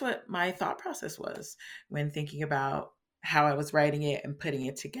just that's what my thought process was when thinking about how I was writing it and putting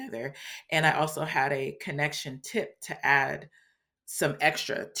it together. And I also had a connection tip to add some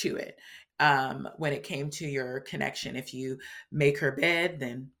extra to it. When it came to your connection, if you make her bed,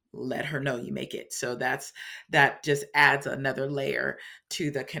 then let her know you make it. So that just adds another layer to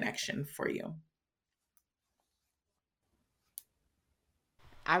the connection for you.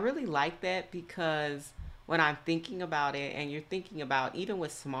 I really like that because when I'm thinking about it, and you're thinking about even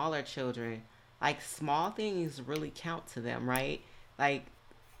with smaller children, like small things really count to them, right? Like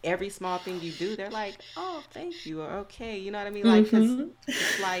every small thing you do, they're like, oh, thank you, or okay. You know what I mean? Like, because Hmm.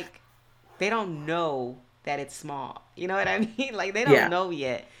 it's like they don't know that it's small. You know what I mean? Like they don't Yeah. know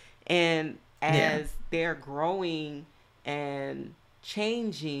yet. And Yeah. as they're growing and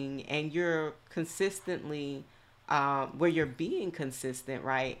changing, and you're consistently where you're being consistent,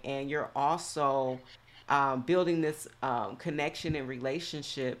 right? And you're also building this connection and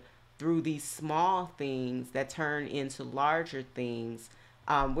relationship through these small things that turn into larger things.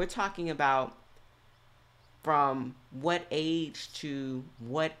 We're talking about from what age to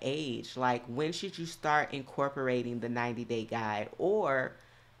what age? Like, when should you start incorporating the 90-day guide? Or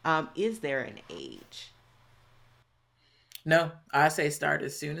is there an age? No, I say start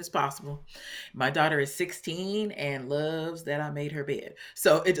as soon as possible. My daughter is 16 and loves that I made her bed.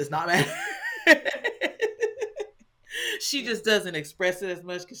 So it does not matter. She Yeah. just doesn't express it as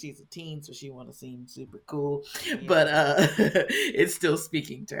much because she's a teen, so she want to seem super cool. Yeah. But it's still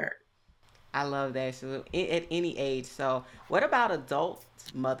speaking to her. I love that. So at any age. So what about adult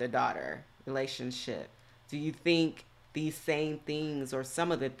mother daughter relationship? Do you think these same things, or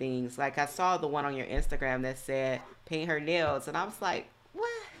some of the things, like I saw the one on your Instagram that said paint her nails, and I was like,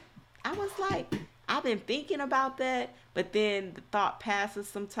 what? I was like, I've been thinking about that, but then the thought passes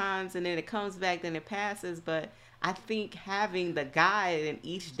sometimes, and then it comes back, then it passes. But I think having the guide, and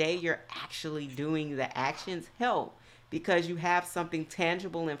each day you're actually doing the actions, help, because you have something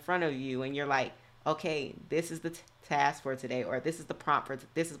tangible in front of you, and you're like, okay, this is the task for today, or this is the prompt for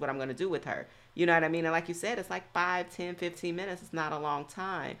this is what I'm going to do with her. You know what I mean? And like you said, it's like 5, 10, 15 minutes. It's not a long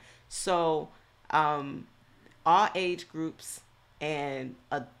time. So um, all age groups, and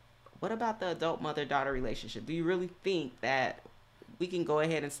what about the adult mother daughter relationship? Do you really think that we can go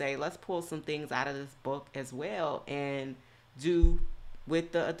ahead and say, let's pull some things out of this book as well and do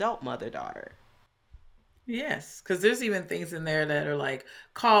with the adult mother daughter? Yes, because there's even things in there that are like,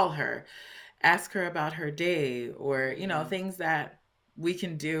 call her, ask her about her day, or, Mm-hmm. things that we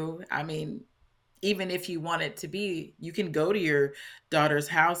can do. I mean, even if you want it to be, you can go to your daughter's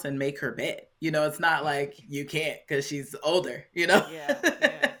house and make her bed. It's not like you can't because she's older. Yeah,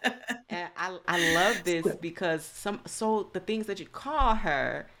 yeah. And I love this because the things that you call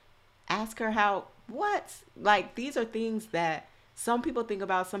her, ask her how what? Like these are things that some people think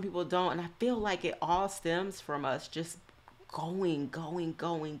about, some people don't, and I feel like it all stems from us just going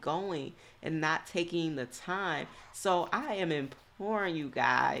and not taking the time. So I am imploring you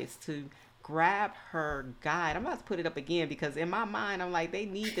guys to grab her guide. I'm about to put it up again because in my mind I'm like they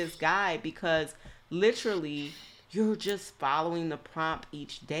need this guide because literally you're just following the prompt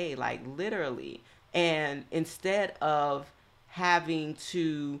each day, like literally. And instead of having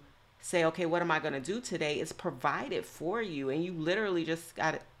to say, okay, what am I going to do today? It's provided for you. And you literally just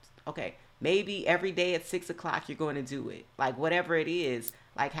got to, okay, maybe every day at 6 o'clock, you're going to do it. Like whatever it is,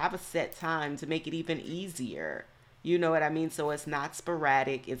 like have a set time to make it even easier. You know what I mean? So it's not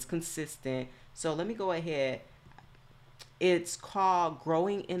sporadic, it's consistent. So let me go ahead. It's called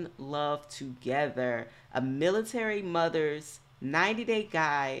Growing in Love Together, a military mother's 90-day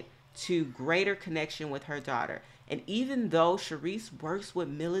guide to greater connection with her daughter. And even though Charise works with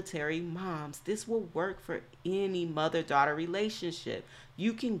military moms, this will work for any mother daughter relationship.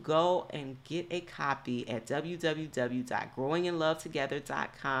 You can go and get a copy at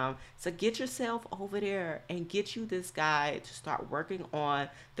www.growinginlovetogether.com. So get yourself over there and get you this guide to start working on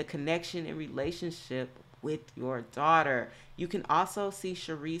the connection and relationship with your daughter. You can also see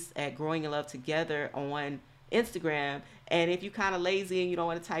Charise at Growing in Love Together on Instagram. And if you're kind of lazy and you don't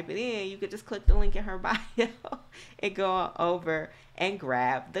want to type it in, you could just click the link in her bio and go over and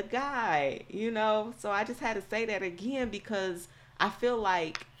grab the guide. So I just had to say that again because I feel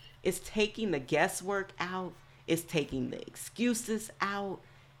like it's taking the guesswork out, it's taking the excuses out,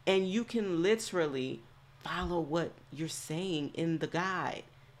 and you can literally follow what you're saying in the guide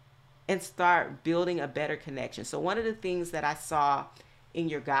and start building a better connection. So one of the things that I saw in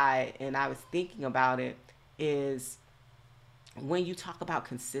your guide and I was thinking about it is when you talk about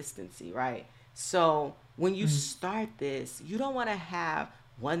consistency, right? So when you Mm. start this, you don't want to have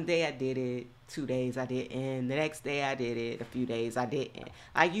one day I did it, 2 days I didn't, the next day I did it, a few days I didn't.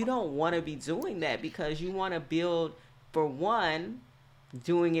 Like you don't want to be doing that because you want to build, for one,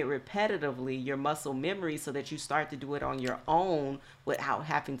 doing it repetitively, your muscle memory, so that you start to do it on your own without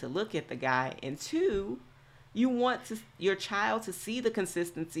having to look at the guy. And two, you want your child to see the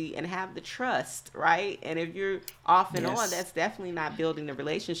consistency and have the trust, right? And if you're off and on, Yes. that's definitely not building the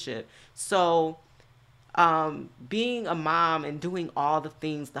relationship. So being a mom and doing all the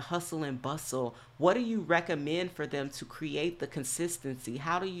things, the hustle and bustle, what do you recommend for them to create the consistency?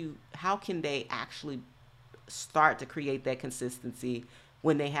 How can they actually start to create that consistency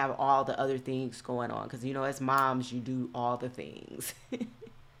when they have all the other things going on? Because as moms, you do all the things.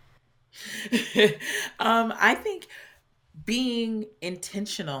 I think being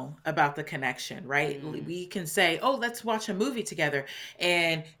intentional about the connection, right? Mm, We can say, "Oh, let's watch a movie together."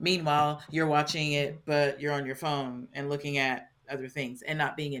 And meanwhile, you're watching it, but you're on your phone and looking at other things and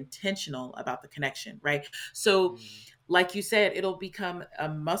not being intentional about the connection, right? So, mm, like you said, it'll become a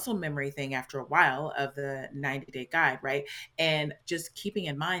muscle memory thing after a while of the 90-day guide, right? And just keeping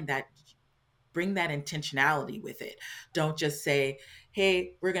in mind that bring that intentionality with it. Don't just say,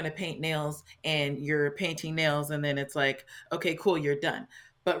 "Hey, we're going to paint nails," and you're painting nails and then it's like, "Okay, cool, you're done."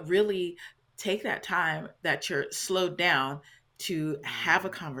 But really take that time that you're slowed down to have a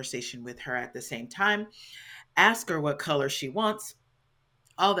mm, conversation with her at the same time. Ask her what color she wants,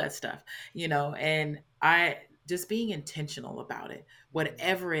 all that stuff. And I just being intentional about it, mm,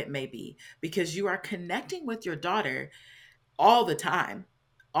 whatever it may be, because you are connecting with your daughter all the time,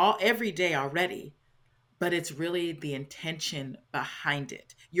 all every day already, but it's really the intention behind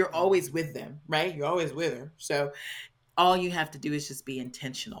it. You're mm. always with them, right? You're always with her. So all you have to do is just be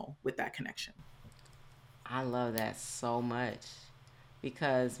intentional with that connection. I love that so much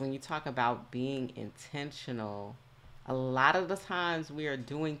because when you talk about being intentional, a lot of the times we are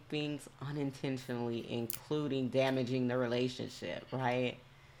doing things unintentionally, including damaging the relationship, right?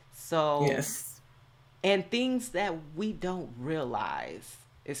 So, Yes. and things that we don't realize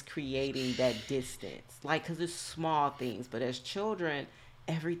is creating that distance. Like, because it's small things, but as children,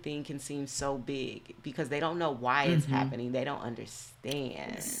 everything can seem so big because they don't know why it's Mm-hmm. happening, they don't understand.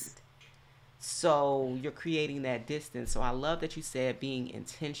 Yes. So you're creating that distance. So I love that you said being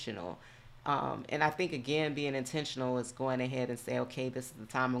intentional. And I think again, being intentional is going ahead and say, okay, this is the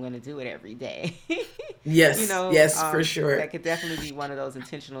time I'm going to do it every day. Yes, yes, for That sure. could definitely be one of those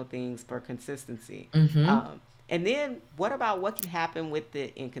intentional things for consistency. Hmm. And then what about what can happen with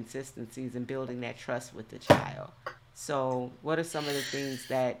the inconsistencies and building that trust with the child? So, what are some of the things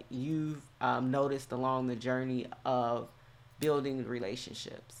that you've noticed along the journey of building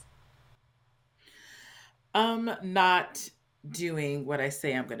relationships? Not doing what I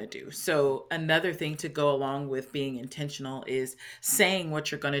say I'm going to do. So another thing to go along with being intentional is saying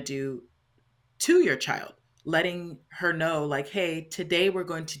what you're going to do to your child, letting her know, like, hey, today we're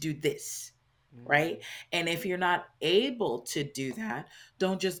going to do this, Mm, right? And if you're not able to do that,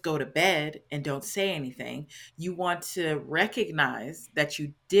 don't just go to bed and don't say anything. You want to recognize that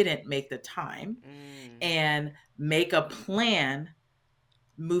you didn't make the time mm, and make a plan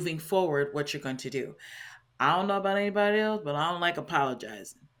moving forward what you're going to do. I don't know about anybody else, but I don't like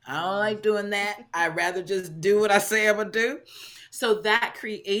apologizing. I don't mm, like doing that. I'd rather just do what I say I'm gonna do. So that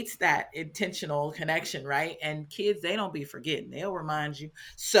creates that intentional connection, right? And kids, they don't be forgetting. They'll remind you.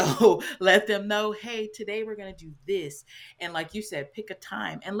 So let them know, hey, today we're gonna do this. And like you said, pick a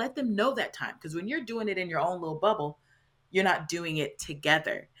time and let them know that time. Because when you're doing it in your own little bubble, you're not doing it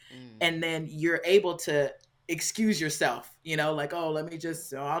together. mm, And then you're able to excuse yourself, like, oh, let me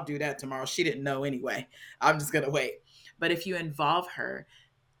just, oh, I'll do that tomorrow. She didn't know anyway. I'm just going to wait. But if you involve her,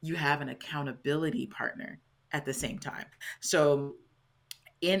 you have an accountability partner at the same time. So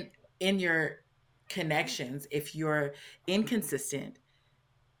in in your connections, if you're inconsistent,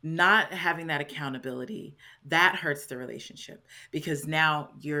 not having that accountability, that hurts the relationship because now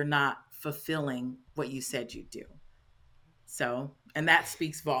you're not fulfilling what you said you'd do. So, and that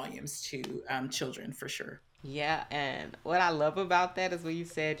speaks volumes to children for sure. Yeah, and what I love about that is when you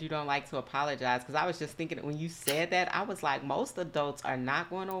said you don't like to apologize. Because I was just thinking when you said that, I was like, most adults are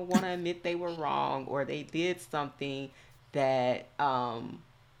not going to want to admit they were wrong or they did something that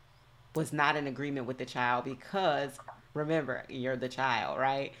was not in agreement with the child because remember, you're the child,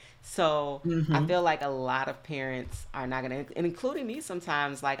 right? So I Hmm. feel like a lot of parents are not going to, and including me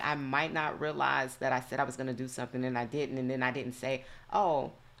sometimes, like I might not realize that I said I was going to do something and I didn't. And then I didn't say,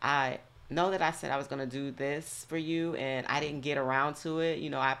 oh, I know that I said I was going to do this for you and I didn't get around to it.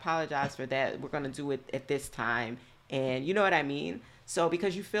 I apologize for that. We're going to do it at this time. And you know what I mean? So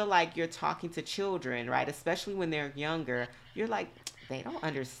because you feel like you're talking to children, right? Especially when they're younger, you're like, they don't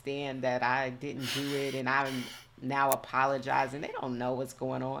understand that I didn't do it and I'm now apologizing. They don't know what's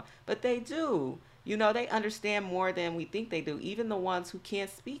going on, but they do. They understand more than we think they do. Even the ones who can't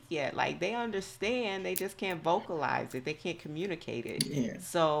speak yet, like they understand, they just can't vocalize it, they can't communicate it. Yeah.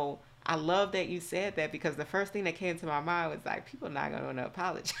 So I love that you said that because the first thing that came to my mind was like, people are not going to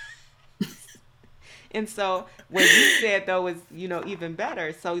apologize. And so what you said though is, even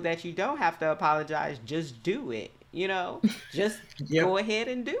better so that you don't have to apologize, just do it, just go Yep. ahead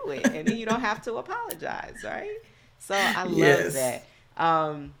and do it. And then you don't have to apologize, right? So I love Yes. that.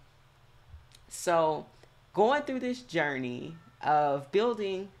 So going through this journey of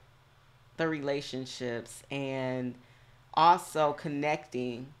building the relationships and also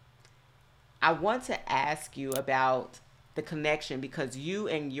connecting, I want to ask you about the connection because you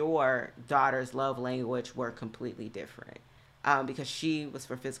and your daughter's love language were completely different. Because she was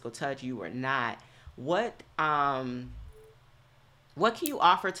for physical touch, you were not. What what can you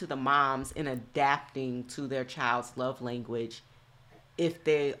offer to the moms in adapting to their child's love language if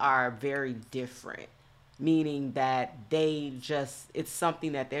they are very different? Meaning that they just, it's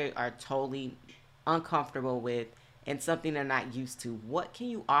something that they are totally uncomfortable with and something they're not used to. What can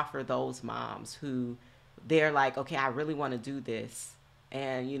you offer those moms who they're like, okay, I really want to do this.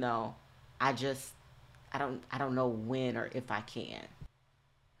 And, I just, I don't know when or if I can.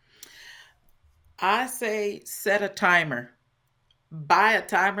 I say set a timer. Buy a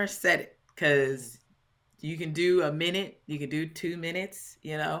timer, set it. Mm, Because you can do a minute, you can do 2 minutes,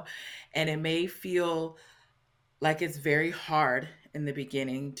 and it may feel like it's very hard in the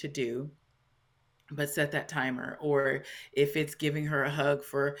beginning to do, but set that timer. Or if it's giving her a hug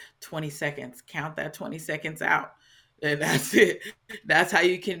for 20 seconds, count that 20 seconds out. And that's it. That's how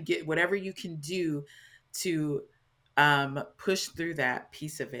you can get whatever you can do to push through that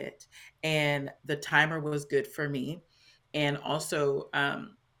piece of it. And the timer was good for me. And also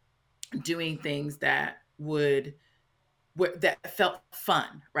doing things that felt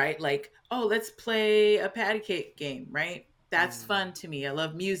fun, right? Like, oh, let's play a patty cake game, right? That's mm, fun to me. I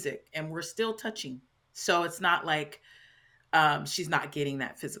love music, and we're still touching. So it's not like she's not getting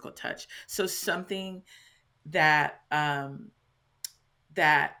that physical touch. So something that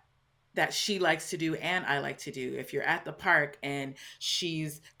that that she likes to do and I like to do. If you're at the park and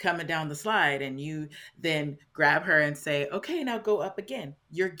she's coming down the slide and you then grab her and say, "Okay, now go up again."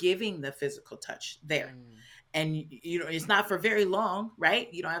 You're giving the physical touch there. Mm. And it's not for very long, right?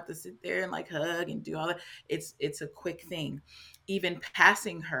 You don't have to sit there and like hug and do all that. It's a quick thing. Even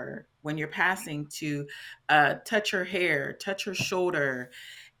passing her, when you're passing, to touch her hair, touch her shoulder,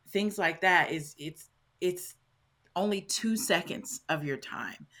 things like that, is it's only 2 seconds of your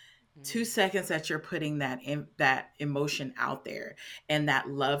time, Mm. 2 seconds that you're putting that emotion out there and that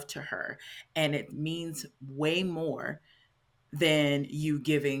love to her, and it means way more than you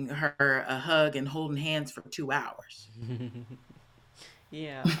giving her a hug and holding hands for 2 hours.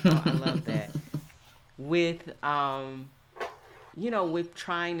 Yeah. Oh, I love that. With with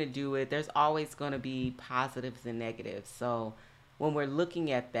trying to do it, there's always going to be positives and negatives. So when we're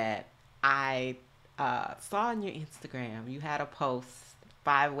looking at that, I saw on your Instagram you had a post,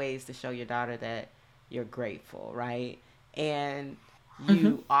 5 ways to show your daughter that you're grateful, right? And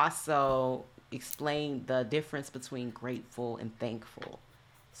Mhm. you also explained the difference between grateful and thankful.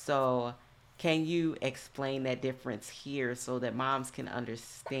 So can you explain that difference here so that moms can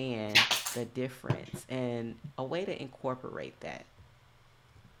understand the difference and a way to incorporate that?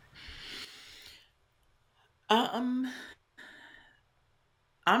 um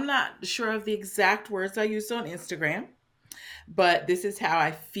I'm not sure of the exact words I used on Instagram, but this is how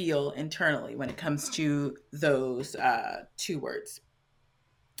I feel internally when it comes to those two words.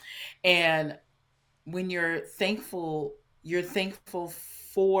 And when you're thankful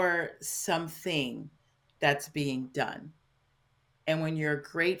for something that's being done. And when you're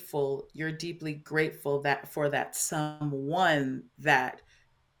grateful, you're deeply grateful that for that someone that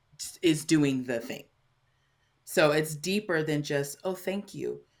is doing the thing. So it's deeper than just, oh, thank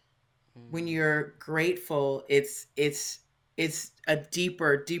you. When Mm. you're grateful, it's a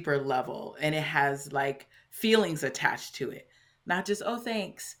deeper level, and it has like feelings attached to it. Not just, oh,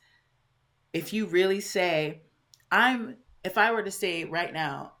 thanks. If you really say, I'm if I were to say right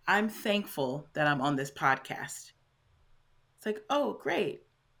now, I'm thankful that I'm on this podcast. It's like, oh, great.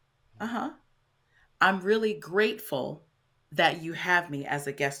 Uh-huh. I'm really grateful that you have me as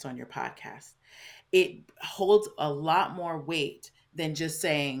a guest on your podcast. It holds a lot more weight than just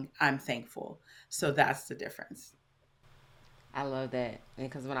saying I'm thankful. So that's the difference. I love that. And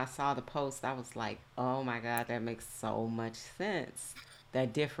because when I saw the post, I was like, oh my God, that makes so much sense.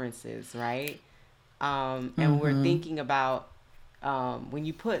 That differences, right? And we're Mm-hmm. thinking about when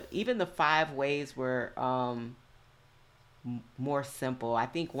you put even the 5 ways were more simple. I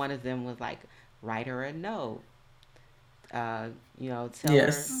think one of them was like, write her a note, tell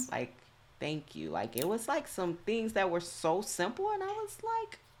her Yes. like, thank you. Like, it was like some things that were so simple. And I was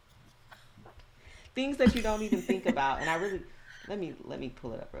like, things that you don't even think about. And I really, let me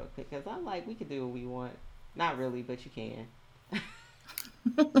pull it up real quick because I'm like, we can do what we want. Not really, but you can.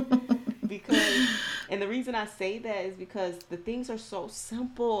 Because and the reason I say that is because the things are so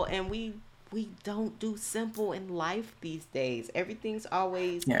simple and we don't do simple in life these days. Everything's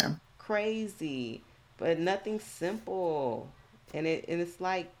always Yeah. crazy, but nothing's simple. And it's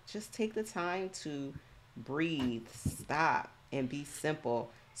like just take the time to breathe, stop, and be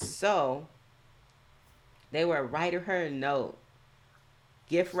simple. So they were write her a note,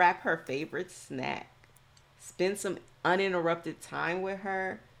 gift wrap her favorite snack, spend some uninterrupted time with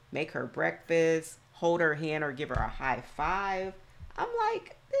her, make her breakfast, hold her hand or give her a high five. I'm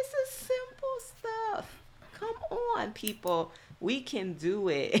like, this is simple stuff. Come on, people. We can do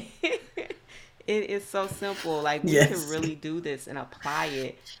it. It is so simple. Like, we can Yes. really do this and apply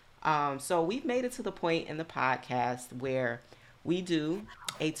it. So, we've made it to the point in the podcast where we do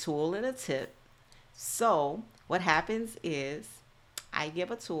a tool and a tip. So, what happens is I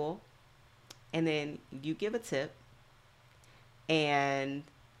give a tool and then you give a tip, and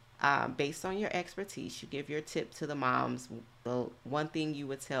based on your expertise, you give your tip to the moms. The one thing you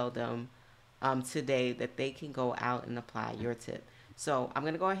would tell them today that they can go out and apply your tip. So I'm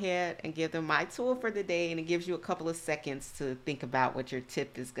going to go ahead and give them my tool for the day, and it gives you a couple of seconds to think about what your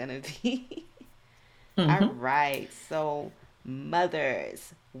tip is going to be. All Mm-hmm. right. So,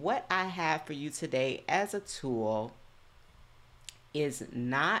 mothers, what I have for you today as a tool is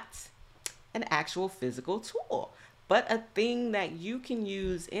not an actual physical tool, but a thing that you can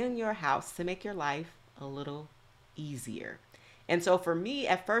use in your house to make your life a little easier. And so for me,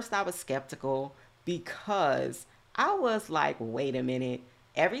 at first I was skeptical because I was like, wait a minute.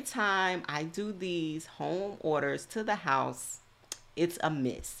 Every time I do these home orders to the house, it's a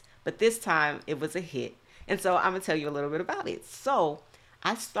miss. But this time it was a hit. And so I'm going to tell you a little bit about it. So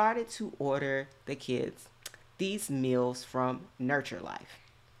I started to order the kids these meals from Nurture Life.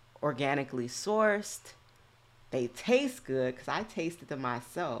 organically sourced. They taste good because I tasted them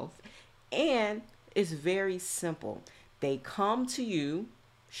myself. And it's very simple. They come to you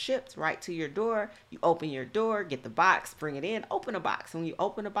shipped right to your door. You open your door, get the box, bring it in, open a box. When you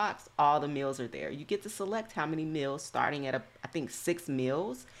open a box, all the meals are there. You get to select how many meals, starting at I think 6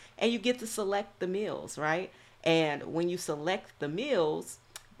 meals, and you get to select the meals, right? And when you select the meals,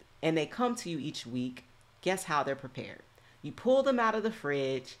 and they come to you each week, guess how they're prepared? You pull them out of the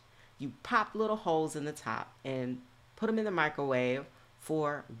fridge, you pop little holes in the top, and put them in the microwave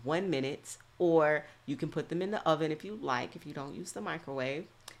for 1 minute, or you can put them in the oven if you like, if you don't use the microwave.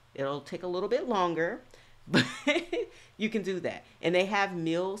 It'll take a little bit longer, but you can do that. And they have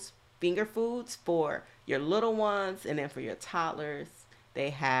meals, finger foods for your little ones, and then for your toddlers, they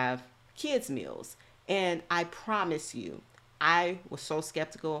have kids' meals. And I promise you, I was so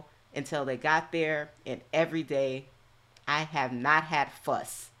skeptical until they got there, and every day I have not had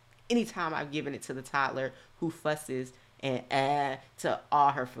fuss. Anytime I've given it to the toddler who fusses and to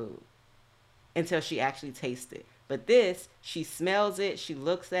all her food until she actually tastes it. But this, she smells it, she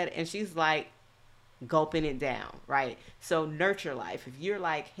looks at it, and she's like gulping it down, right? So nurture life. If you're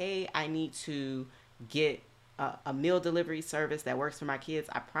like, hey, I need to get a meal delivery service that works for my kids,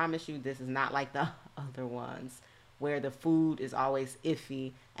 I promise you this is not like the other ones where the food is always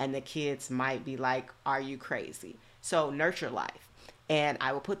iffy and the kids might be like, are you crazy? So nurture life. And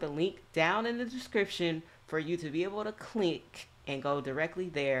I will put the link down in the description for you to be able to click and go directly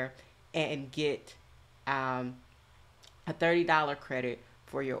there and get um, a $30 credit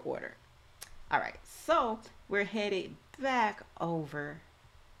for your order. All right, so we're headed back over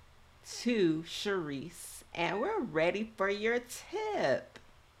to Charise, and we're ready for your tip.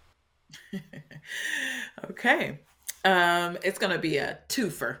 Okay. It's gonna be a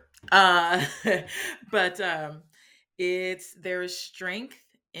twofer. Uh, but it's there is strength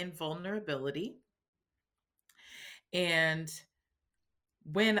in vulnerability, and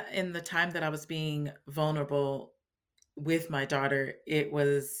when in the time that I was being vulnerable with my daughter, it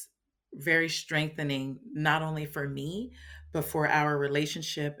was very strengthening, not only for me, but for our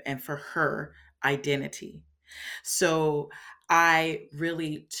relationship and for her identity. So I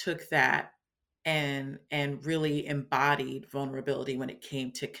really took that and really embodied vulnerability when it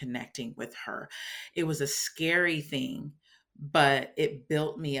came to connecting with her. It was a scary thing, but it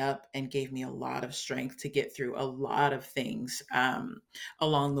built me up and gave me a lot of strength to get through a lot of things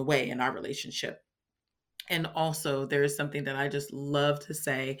along the way in our relationship. And also, there is something that I just love to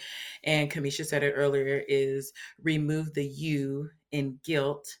say, and Kamisha said it earlier, is remove the you in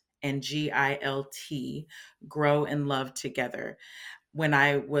guilt and GILT, grow and love together. When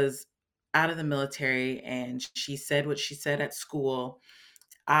I was out of the military and she said what she said at school,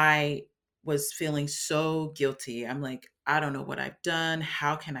 I was feeling so guilty. I'm like, I don't know what I've done.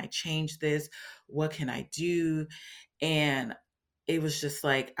 How can I change this? What can I do? And it was just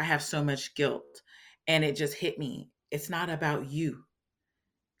like, I have so much guilt. And it just hit me. It's not about you.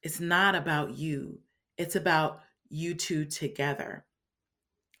 It's not about you. It's about you two together.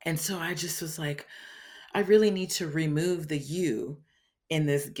 And so I just was like, I really need to remove the you in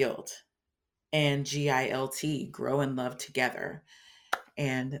this guilt and GILT, grow and love together.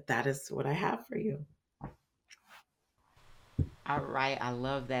 And that is what I have for you. All right, I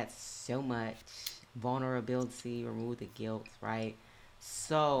love that so much. Vulnerability, remove the guilt, right?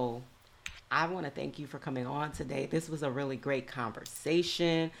 So, I want to thank you for coming on today. This was a really great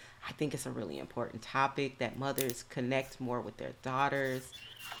conversation. I think it's a really important topic that mothers connect more with their daughters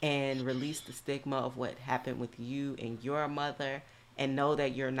and release the stigma of what happened with you and your mother, and know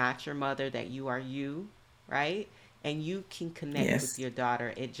that you're not your mother, that you are you, right? And you can connect with Yes. your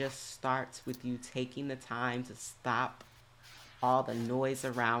daughter. It just starts with you taking the time to stop all the noise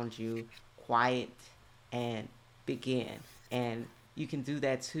around you, quiet, and begin. And you can do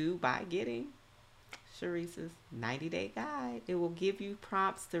that too by getting Charise's 90-day guide. It will give you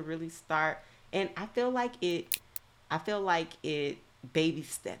prompts to really start. And I feel like it baby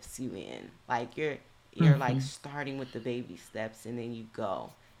steps you in. Like you're like Hmm. starting with the baby steps, and then you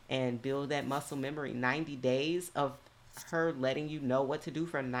go and build that muscle memory. 90 days of her letting you know what to do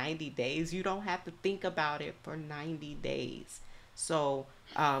for 90 days. You don't have to think about it for 90 days. So,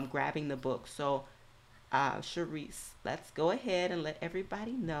 grabbing the book. So, Charisse, let's go ahead and let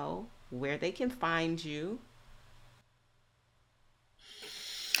everybody know where they can find you.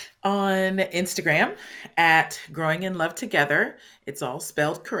 On Instagram at Growing in Love Together. It's all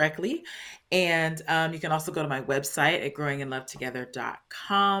spelled correctly. And you can also go to my website at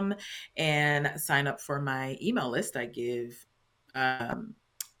growinginlovetogether.com and sign up for my email list. I give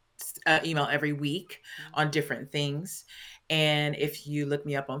email every week on different things. And if you look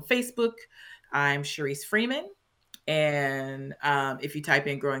me up on Facebook, I'm Charise Freeman. And if you type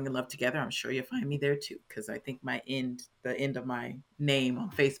in "Growing in Love Together," I'm sure you'll find me there too, because I think the end of my name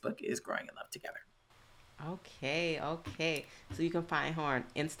on Facebook is "Growing in Love Together." Okay, okay. So you can find her on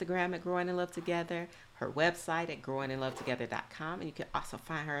Instagram at Growing in Love Together, her website at growinginlovetogether.com, and you can also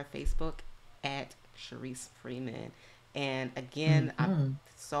find her on Facebook at Charise Freeman. And again, I'm Hmm.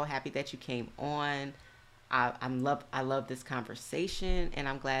 so happy that you came on. I love this conversation, and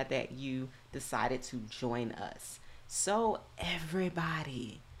I'm glad that you decided to join us. So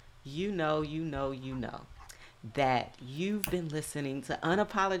everybody, you know that you've been listening to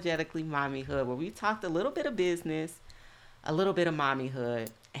Unapologetically Mommyhood, where we talked a little bit of business, a little bit of mommyhood,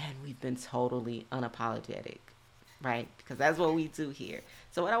 and we've been totally unapologetic, right? Because that's what we do here.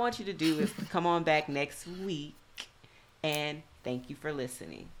 So, what I want you to do is come on back next week, and thank you for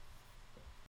listening.